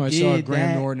first time He I saw did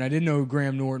Graham that. Norton, I didn't know who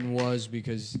Graham Norton was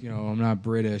because I'm not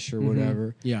British or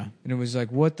whatever. Yeah. And it was like,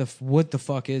 what the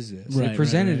fuck is this? Right, They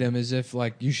presented right. him as if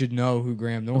like you should know who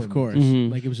Graham Norton. Of course.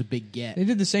 Mhm. Like it was a big get. They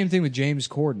did the same thing with James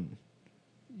Corden.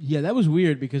 Yeah, that was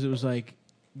weird because it was like,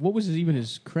 what was even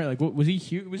his credit? Like, what was he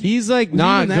huge? Was He's like was he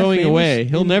not even that going famous away.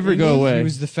 He'll in never go England? away. He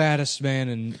was the fattest man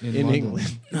in London.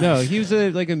 England. No, he was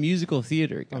like a musical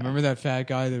theater guy. I remember that fat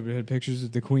guy that had pictures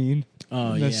of the Queen.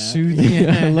 Oh, that yeah. suit.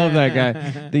 Yeah, I love that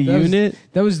guy. The That was- unit,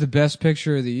 That was the best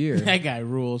picture of the year. That guy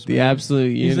rules. the man.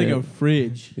 absolute He's unit. like a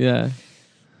fridge. Yeah.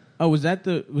 Oh, was that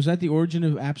the origin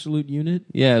of absolute unit?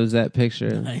 Yeah, it was that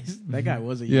picture. Nice. That guy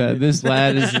was a unit. Yeah, this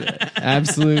lad is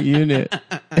absolute unit.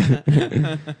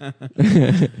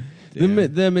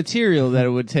 The material that it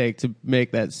would take to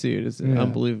make that suit is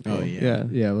unbelievable. Oh yeah.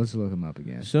 Yeah, let's look him up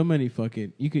again. So many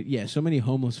so many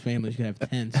homeless families could have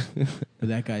tents for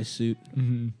that guy's suit.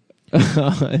 Mm-hmm.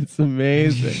 It's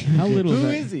amazing. How little Who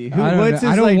is is he? I don't What's know.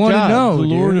 his I don't want to job? know. the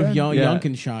Lord dude. of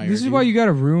Yonkenshire? This is why you got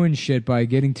to ruin shit by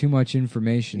getting too much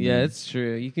information. Yeah, dude. it's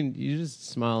true. You just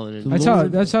smile and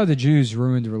That's how the Jews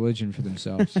ruined religion for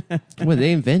themselves. well,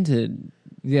 they invented.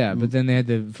 Yeah, but then they had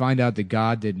to find out that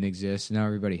God didn't exist, and now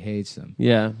everybody hates them.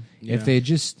 Yeah. If they had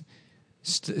just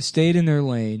stayed in their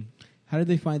lane How did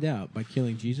they find out? By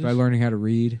killing Jesus? by learning how to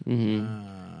read,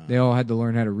 Mm-hmm. they all had to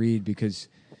learn how to read because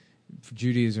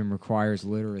Judaism requires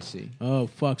literacy. Oh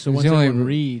fuck! So It was once the only everyone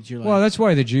re- reads, you're like, Well, that's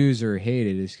why the Jews are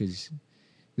hated, is because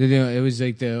it was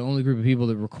like the only group of people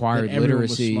that required that everyone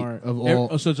was literacy smart. of all.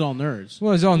 Oh, so it's all nerds.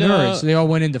 Well, it's all No. nerds. They all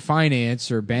went into finance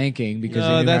or banking because they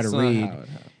knew how to that's not read. how it happened.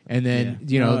 And then,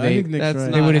 Yeah. No, I they think Nick's that's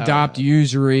right. they not would how adopt it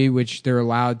usury, which they're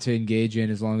allowed to engage in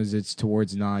as long as it's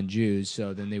towards non-Jews.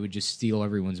 So then they would just steal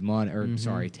everyone's money, or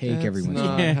take That's everyone's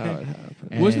not money. how it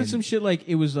happened. Wasn't it And- some shit like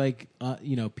it was like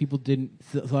people didn't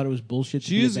thought it was bullshit? To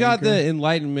be a Jews got banker? the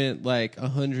Enlightenment like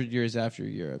 100 years after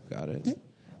Europe got it.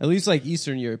 At least like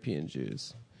Eastern European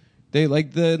Jews. They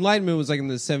like the Enlightenment was like in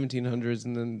the 1700s,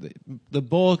 and then the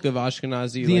bulk of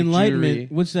Ashkenazi the like, Enlightenment.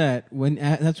 Jewry- What's that? When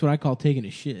that's what I call taking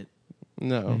a shit.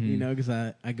 No, You know, because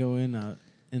I go in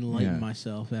enlighten Yeah.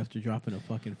 myself after dropping a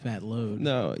fucking fat load.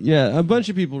 no, yeah. A bunch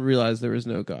of people realized there was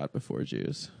no God before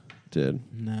Jews did.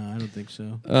 No, I don't think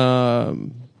so.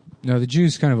 No, the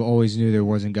Jews kind of always knew there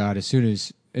wasn't God. As soon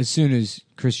as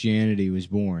Christianity was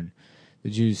born,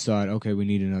 the Jews thought, okay, we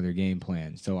need another game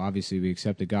plan. So obviously, we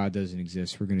accept that God doesn't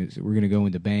exist. We're gonna go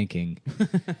into banking,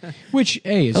 which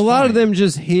is a lot fine. of them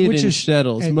just hid Which in is-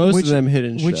 shtetls. and Most which- of them hid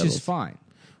in which shtetls. is fine.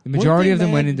 The majority they of them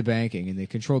mad? went into banking, and they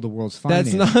controlled the world's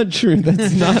finance. That's not true.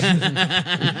 That's not.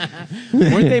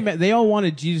 Weren't they? They all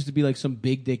wanted Jesus to be like some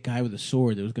big dick guy with a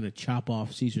sword that was going to chop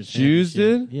off Caesar's head. Jews and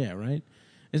shit. did? Yeah, right.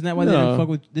 Isn't that why they No. didn't fuck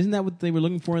with? Isn't that what they were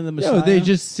looking for in the Messiah? No, they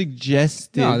just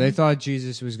suggested. No, they thought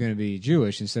Jesus was going to be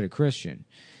Jewish instead of Christian,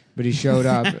 but he showed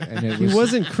up, and it He was.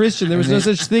 wasn't Christian. There was no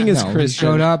such thing as No, Christian.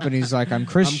 He showed up, and he's like, "I'm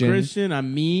Christian." I'm Christian.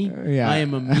 I'm me. Yeah. I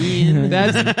am a me.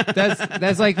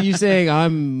 That's like you saying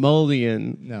I'm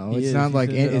Mulligan. No, He it's is. not He like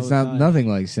says that all it's the not time. nothing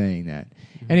like saying that.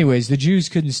 Anyways, the Jews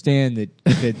couldn't stand that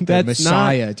the That's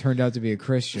Messiah turned out to be a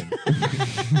Christian.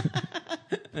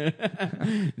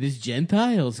 This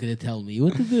Gentile's going to tell me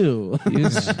what to do.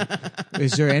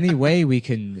 Is there any way we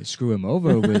can screw him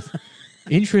over with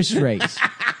interest rates?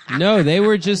 No, they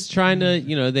were just trying to,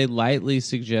 they lightly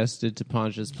suggested to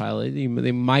Pontius Pilate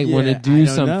they might want to Yeah, do I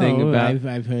don't something know. about.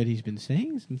 I've heard he's been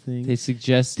saying some things. They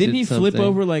suggested. Didn't he flip something.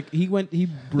 over like he lost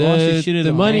his shit in the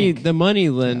a money bank. the money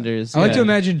lenders? I like to yeah.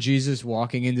 imagine Jesus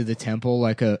walking into the temple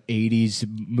like a 80s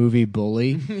movie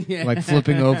bully, like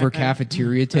flipping over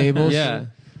cafeteria tables. Yeah.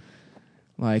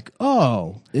 Like,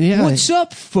 oh, Yeah. what's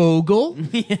up, Fogel?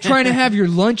 Trying to have your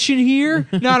lunch in here?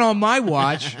 Not on my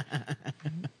watch.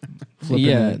 Flipping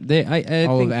Yeah, I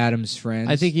all think of Adam's friends.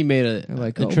 I think he made a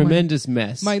Like, a oh, tremendous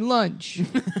mess. my lunch.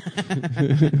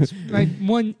 My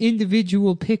one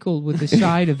individual pickle with the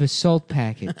side of a salt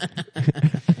packet.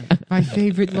 My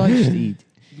favorite lunch to eat.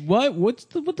 What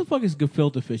the fuck is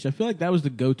gefilte fish? I feel like that was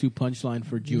the go-to punchline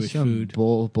for Jewish Some food.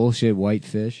 bullshit white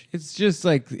fish. It's just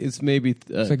like it's maybe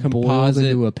It's like boiled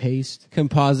into a paste.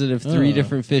 composite of three Ugh.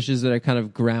 different fishes that are kind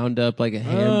of ground up like a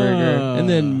hamburger and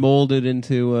then molded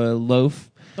into a loaf.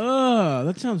 Oh,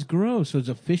 that sounds gross. So it's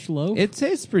a fish loaf? It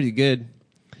tastes pretty good.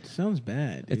 sounds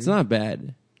bad. Dude. It's not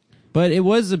bad. But it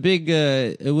was a big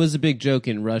joke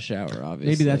in Rush Hour, obviously.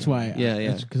 Maybe that's why.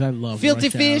 Yeah. Because I love Filthy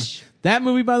Rush Hour. fish. That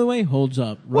movie, by the way, holds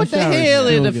up. What Rush the Hour hell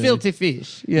is still a good. filthy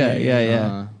fish?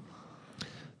 Yeah.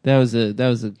 That was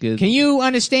a good. Can you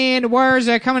understand the words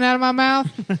that are coming out of my mouth?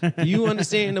 you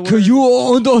understand the Can word?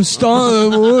 you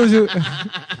understand?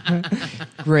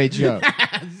 Great joke.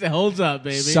 It holds up,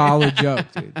 baby. Solid joke,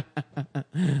 dude.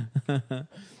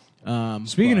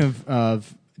 Speaking but-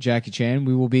 of Jackie Chan,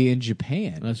 we will be in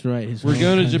Japan. That's right. We're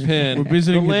going to Japan. We're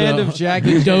visiting the land the of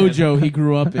Jackie the Chan. dojo he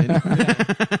grew up in.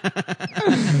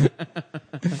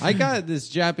 I got this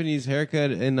Japanese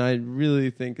haircut, and I really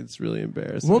think it's really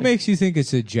embarrassing. What makes you think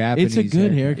it's a Japanese? It's a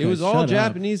good haircut. It was all Shut up.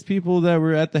 Japanese people that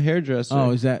were at the hairdresser. Oh,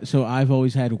 is that so? I've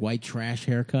always had white trash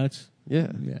haircuts.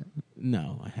 yeah. Yeah.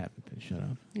 No, I haven't been. Shut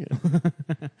up.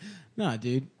 Yeah. Nah,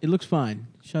 dude. It looks fine.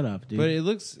 Shut up, dude.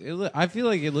 But I feel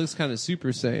like it looks kind of Super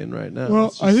Saiyan right now. Well,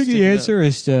 It's just I think the sticking answer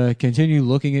is to continue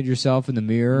looking at yourself in the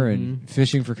mirror and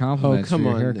fishing for compliments come for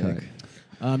your on, haircut.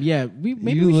 Nick. Yeah,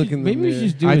 maybe You we look should, in the maybe we mirror. should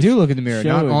just do I a do look in the mirror,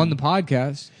 not show on the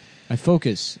podcast. I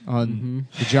focus on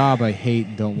the job I hate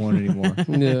and don't want anymore.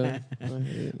 Yeah.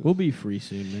 We'll be free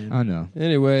soon, man. I know.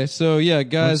 Anyway, so yeah,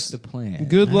 guys. What's the plan?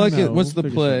 Good I luck. don't know. What's We'll the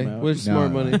figure play? something out. Where's No.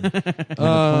 smart money? The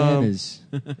plan is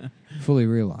fully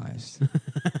realized.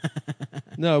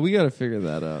 No, we got to figure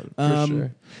that out for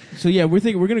sure. So yeah, we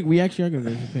actually are gonna go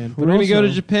to Japan. We're gonna go to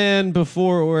Japan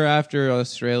before or after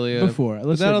Australia. Before. But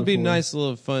Let's say that'll be a before. nice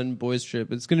little fun boys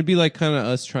trip. It's gonna be like kind of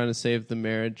us trying to save the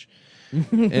marriage,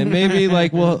 and maybe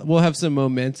like we'll have some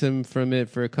momentum from it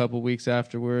for a couple weeks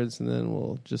afterwards, and then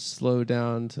we'll just slow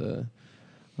down to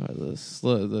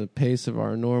the pace of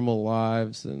our normal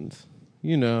lives, and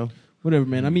Whatever,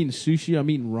 man. I'm eating sushi. I'm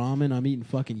eating ramen. I'm eating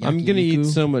fucking yakiniku. I'm gonna eat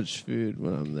so much food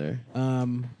when I'm there.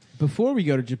 Before we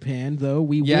go to Japan, though,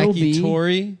 we'll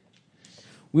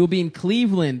be in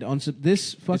Cleveland on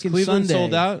this fucking Is Cleveland Sunday.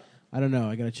 sold out? I don't know.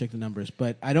 I got to check the numbers,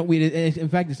 but I don't. In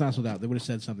fact, it's not sold out. They would have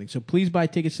said something. So please buy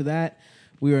tickets to that.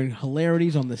 We are in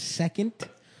Hilarities on the 2nd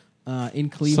in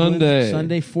Cleveland.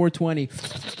 Sunday 420.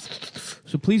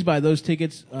 So please buy those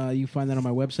tickets. You can find that on my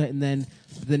website. And then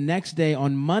the next day,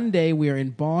 on Monday, we are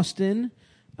in Boston.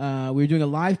 We're doing a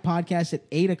live podcast at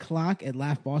 8 o'clock at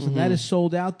Laugh Boston. That is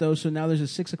sold out, though, so now there's a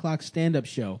 6 o'clock stand-up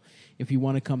show if you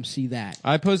want to come see that.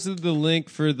 I posted the link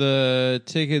for the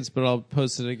tickets, but I'll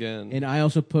post it again. And I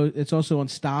also it's also on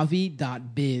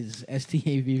stavi.biz,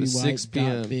 STAVVY. 6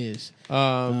 p.m. .biz.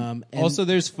 And also,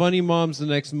 there's Funny Moms the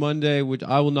next Monday, which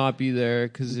I will not be there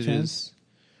because it 10th? is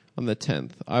on the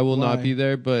 10th. I will Why? not be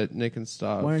there, but Nick and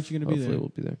Stav. Why aren't you gonna be hopefully there? will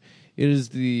be there. It is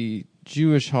the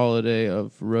Jewish holiday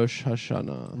of Rosh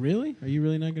Hashanah. Really? Are you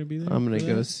really not going to be there? I'm gonna for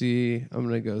go that? see. I'm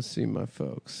gonna go see my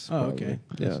folks. Oh, probably. okay.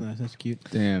 Yeah. That's nice. That's cute.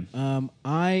 Damn.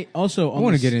 I also... I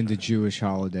want to get into Jewish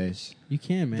holidays. You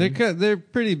can, man. They're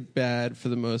pretty bad for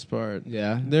the most part.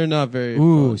 Yeah. They're not very.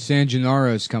 Ooh, fun. San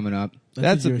Gennaro's coming up.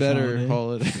 That's a Jewish better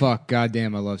holiday. Fuck,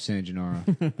 goddamn, I love San Gennaro.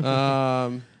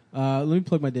 Let me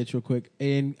plug my dates real quick.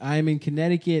 And I'm in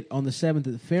Connecticut on the 7th at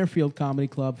the Fairfield Comedy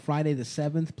Club. Friday the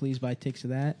 7th. Please buy tickets to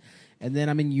that. And then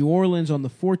I'm in New Orleans on the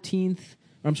 14th.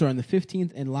 On the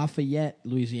 15th, and Lafayette,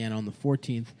 Louisiana on the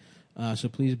 14th. So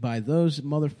please buy those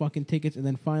motherfucking tickets. And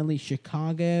then finally,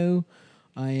 Chicago.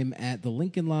 I am at the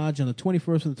Lincoln Lodge on the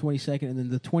 21st and the 22nd. And then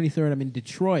the 23rd, I'm in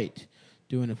Detroit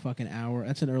doing a fucking hour.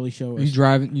 That's an early show. You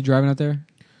driving out there?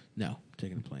 No, I'm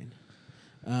taking a plane.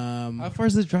 How far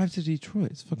is the drive to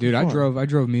Detroit? It's fucking Dude, I far.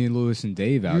 drove me and Lewis and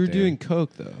Dave out You were there. doing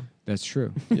coke though. That's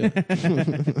true. Yeah.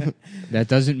 That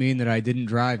doesn't mean that I didn't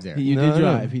drive there. He No, did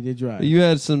drive. no. He did drive. You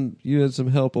had some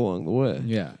help along the way.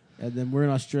 Yeah. And then we're in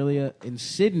Australia, in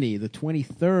Sydney, the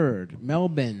 23rd,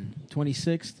 Melbourne,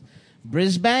 26th,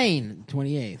 Brisbane,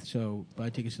 28th. So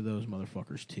buy tickets to those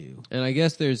motherfuckers too. And I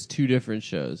guess there's two different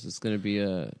shows. It's going to be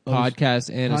a podcast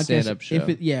and a stand-up show.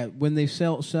 When they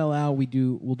sell out,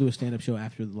 we'll do a stand-up show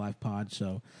after the live pod.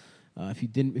 So if you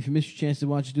missed your chance to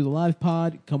watch us do the live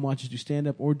pod, come watch us do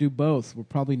stand-up or do both. We're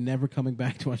probably never coming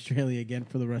back to Australia again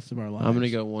for the rest of our lives. I'm going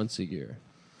to go once a year.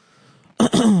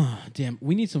 Damn,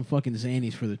 we need some fucking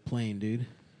Xannies for the plane, dude.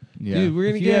 Yeah. Dude, we're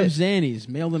going If to you have get... Xannies,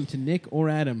 mail them to Nick or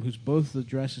Adam, whose both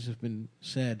addresses have been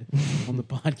said on the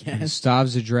podcast.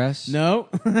 Stav's address? No,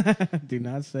 do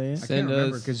not say it. I Send can't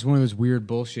remember us- because it's one of those weird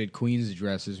bullshit Queens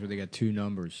addresses where they got two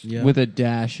numbers. Yeah. With a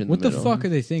dash in What the the middle. fuck are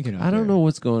they thinking of? I don't there? know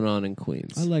what's going on in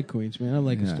Queens. I like Queens, man. I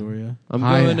like Yeah. Astoria. I'm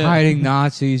going to... hiding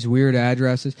Nazis, weird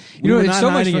addresses. You know, were it's not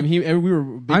so much hiding fun. him. We were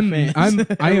big fans.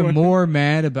 I am more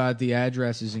mad about the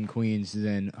addresses in Queens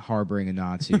than harboring a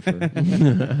Nazi for.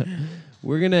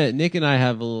 Nick and I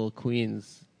have a little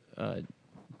Queens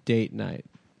date night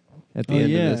at the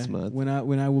end of this month. when I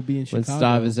will be in When Chicago.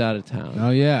 Stav is out of town. Oh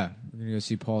yeah, we're gonna go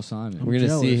see Paul Simon. We're going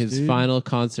to see jealous, his dude. final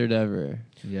concert ever.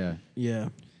 Yeah, Yeah,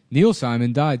 Neil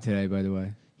Simon died today, by the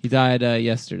way. He died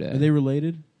yesterday. are they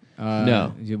related?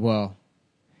 No. yeah, well,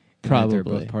 they're Probably.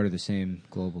 both part of the same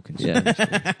global conspiracy.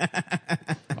 Yeah.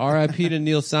 R.I.P. to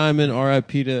Neil Simon.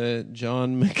 R.I.P. to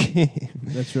John McCain.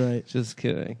 That's right. Just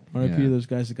kidding. R.I.P. Yeah. to those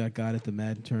guys that got at the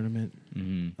Madden tournament.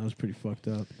 hmm That was pretty fucked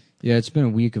up. Yeah, it's been a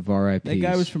week of RIPs. That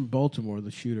guy was from Baltimore, the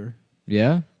shooter.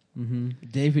 Yeah,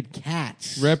 David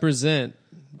Katz. Represent,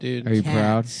 dude. Are you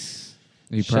proud? Katz.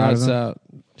 Are you proud Shouts of him? out.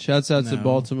 Shouts out to No.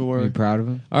 Baltimore. Are you proud of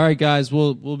him? All right, guys.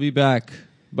 We'll be back.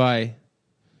 Bye.